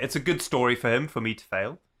that happened there. It's a good story for him, for me to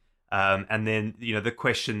fail. And then, the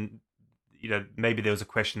question, maybe there was a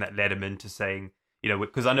question that led him into saying,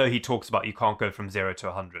 because I know he talks about you can't go from 0 to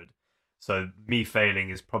 100. So me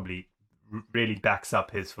failing is probably really backs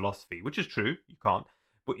up his philosophy, which is true. You can't.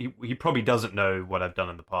 But he probably doesn't know what I've done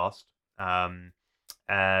in the past. And,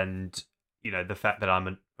 the fact that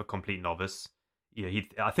I'm a complete novice,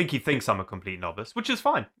 I think he thinks I'm a complete novice, which is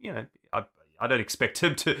fine. I don't expect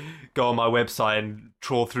him to go on my website and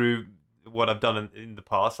trawl through what I've done in the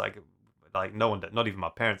past. Like no one, not even my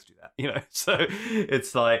parents do that, So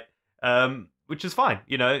it's which is fine,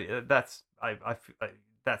 That's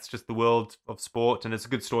that's just the world of sport, and it's a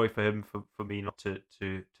good story for him, for me not to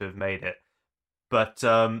have made it. But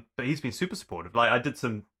he's been super supportive. I did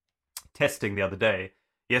some testing the other day,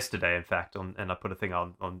 yesterday, in fact, and I put a thing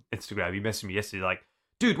on Instagram. He messaged me yesterday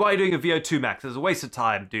dude, why are you doing a VO2 max? It's a waste of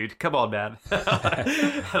time, dude. Come on, man. And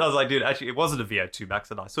I was like, dude, actually, it wasn't a VO2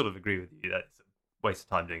 max, and I sort of agree with you that it's a waste of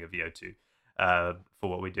time doing a VO2 for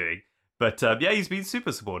what we're doing. But he's been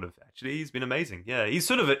super supportive, actually. He's been amazing. Yeah, he's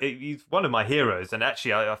he's one of my heroes, and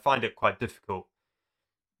actually, I find it quite difficult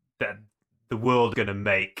that the world's going to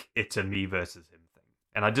make it a me versus him thing.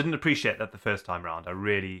 And I didn't appreciate that the first time round. I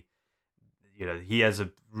really, he has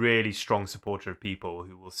a really strong supporter of people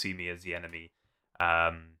who will see me as the enemy.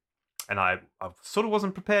 And I sort of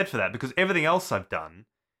wasn't prepared for that, because everything else I've done,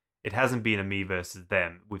 it hasn't been a me versus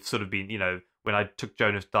them. We've sort of been, when I took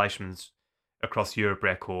Jonas Deichmann's Across Europe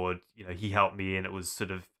record, he helped me, and it was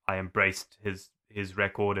sort of, I embraced his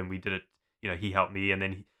record, and we did it, he helped me, and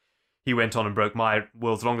then he went on and broke my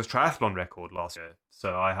world's longest triathlon record last year.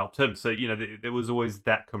 So I helped him. So, there was always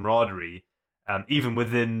that camaraderie, even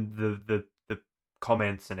within the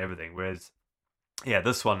comments and everything. Whereas,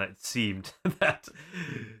 this one, it seemed that,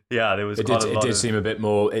 there was it did seem a bit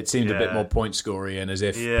more. It seemed a bit more point scoring, and as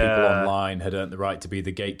if people online had earned the right to be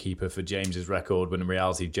the gatekeeper for James's record, when in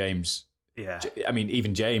reality, James. Yeah, I mean,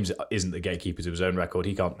 even James isn't the gatekeeper to his own record.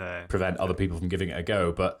 He can't prevent other people from giving it a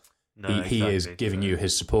go, but he is giving you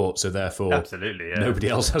his support. So therefore, absolutely, nobody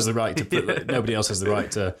else has the right to. Nobody else has the right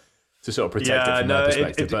to sort of protect it from their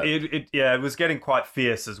perspective. It was getting quite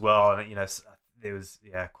fierce as well, and there was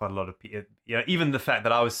quite a lot of people. Even the fact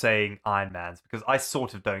that I was saying Ironmans, because I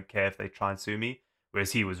sort of don't care if they try and sue me,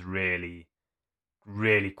 whereas he was really,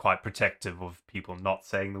 really quite protective of people not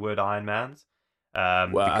saying the word Ironmans.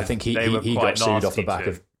 I think he got sued off the back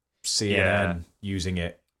of CNN using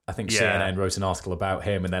it. I think CNN wrote an article about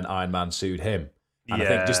him, and then Iron Man sued him. And I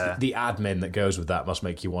think just the admin that goes with that must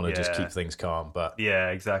make you want to just keep things calm. But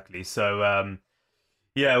exactly. So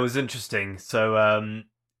it was interesting. So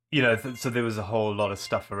so there was a whole lot of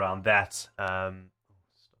stuff around that, and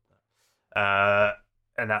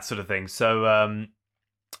that sort of thing. So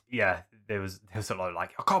there was a lot of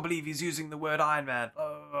like, I can't believe he's using the word Iron Man.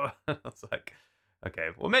 Oh. I was like, okay,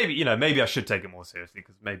 well, maybe I should take it more seriously,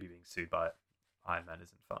 because maybe being sued by Iron Man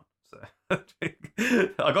isn't fun. So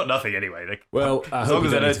I got nothing anyway. I hope you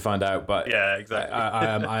don't need to find out. But exactly.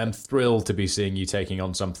 I am thrilled to be seeing you taking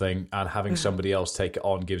on something, and having somebody else take it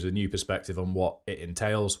on gives a new perspective on what it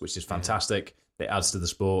entails, which is fantastic. It adds to the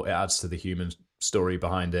sport. It adds to the human story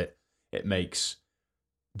behind it. It makes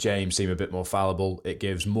James seem a bit more fallible. It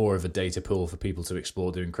gives more of a data pool for people to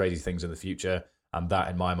explore doing crazy things in the future. And that,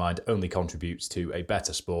 in my mind, only contributes to a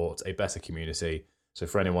better sport, a better community. So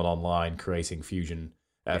for anyone online creating friction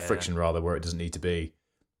where it doesn't need to be,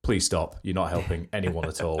 please stop. You're not helping anyone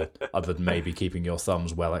at all, other than maybe keeping your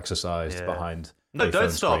thumbs well exercised behind a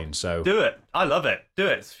phone screen. So do it. I love it. Do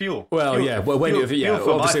it. It's fuel. Well, fuel, yeah. Well, when fuel, you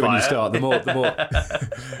fuel obviously when you start, the more.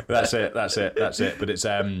 That's it. But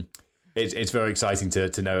it's very exciting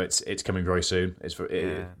to know it's coming very soon. It's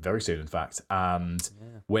very soon, in fact. And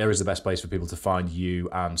where is the best place for people to find you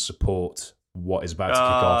and support what is about to kick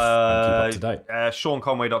off and keep up to date?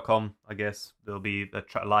 SeanConway.com, I guess. There'll be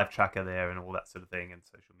a live tracker there and all that sort of thing, and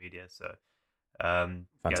social media. So,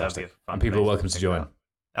 fantastic. And people are welcome to join.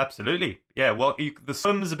 Absolutely. Yeah, well, the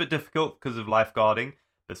swim is a bit difficult because of lifeguarding,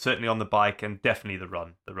 but certainly on the bike, and definitely the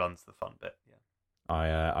run. The run's the fun bit.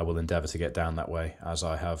 Yeah. I will endeavour to get down that way, as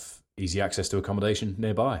I have easy access to accommodation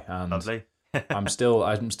nearby. And lovely. I'm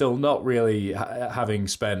still not really, having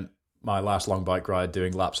spent my last long bike ride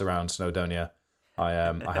doing laps around Snowdonia. I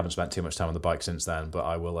haven't spent too much time on the bike since then, but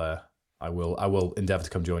I will endeavour to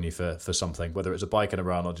come join you for something, whether it's a bike and a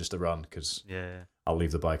run or just a run, because I'll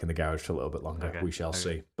leave the bike in the garage for a little bit longer. Okay. We shall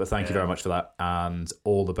see. But thank you very much for that, and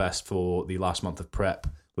all the best for the last month of prep,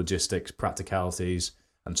 logistics, practicalities,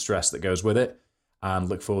 and stress that goes with it. And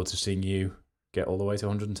look forward to seeing you get all the way to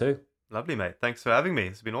 102. Lovely, mate. Thanks for having me.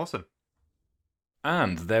 It's been awesome.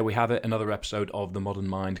 And there we have it, another episode of The Modern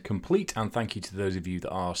Mind complete. And thank you to those of you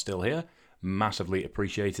that are still here. Massively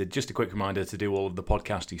appreciated. Just a quick reminder to do all of the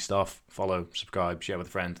podcasty stuff. Follow, subscribe, share with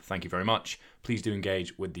a friend. Thank you very much. Please do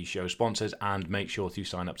engage with the show sponsors, and make sure to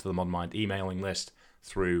sign up to the Modern Mind emailing list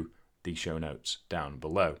through the show notes down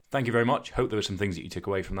below. Thank you very much. Hope there were some things that you took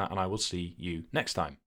away from that, and I will see you next time.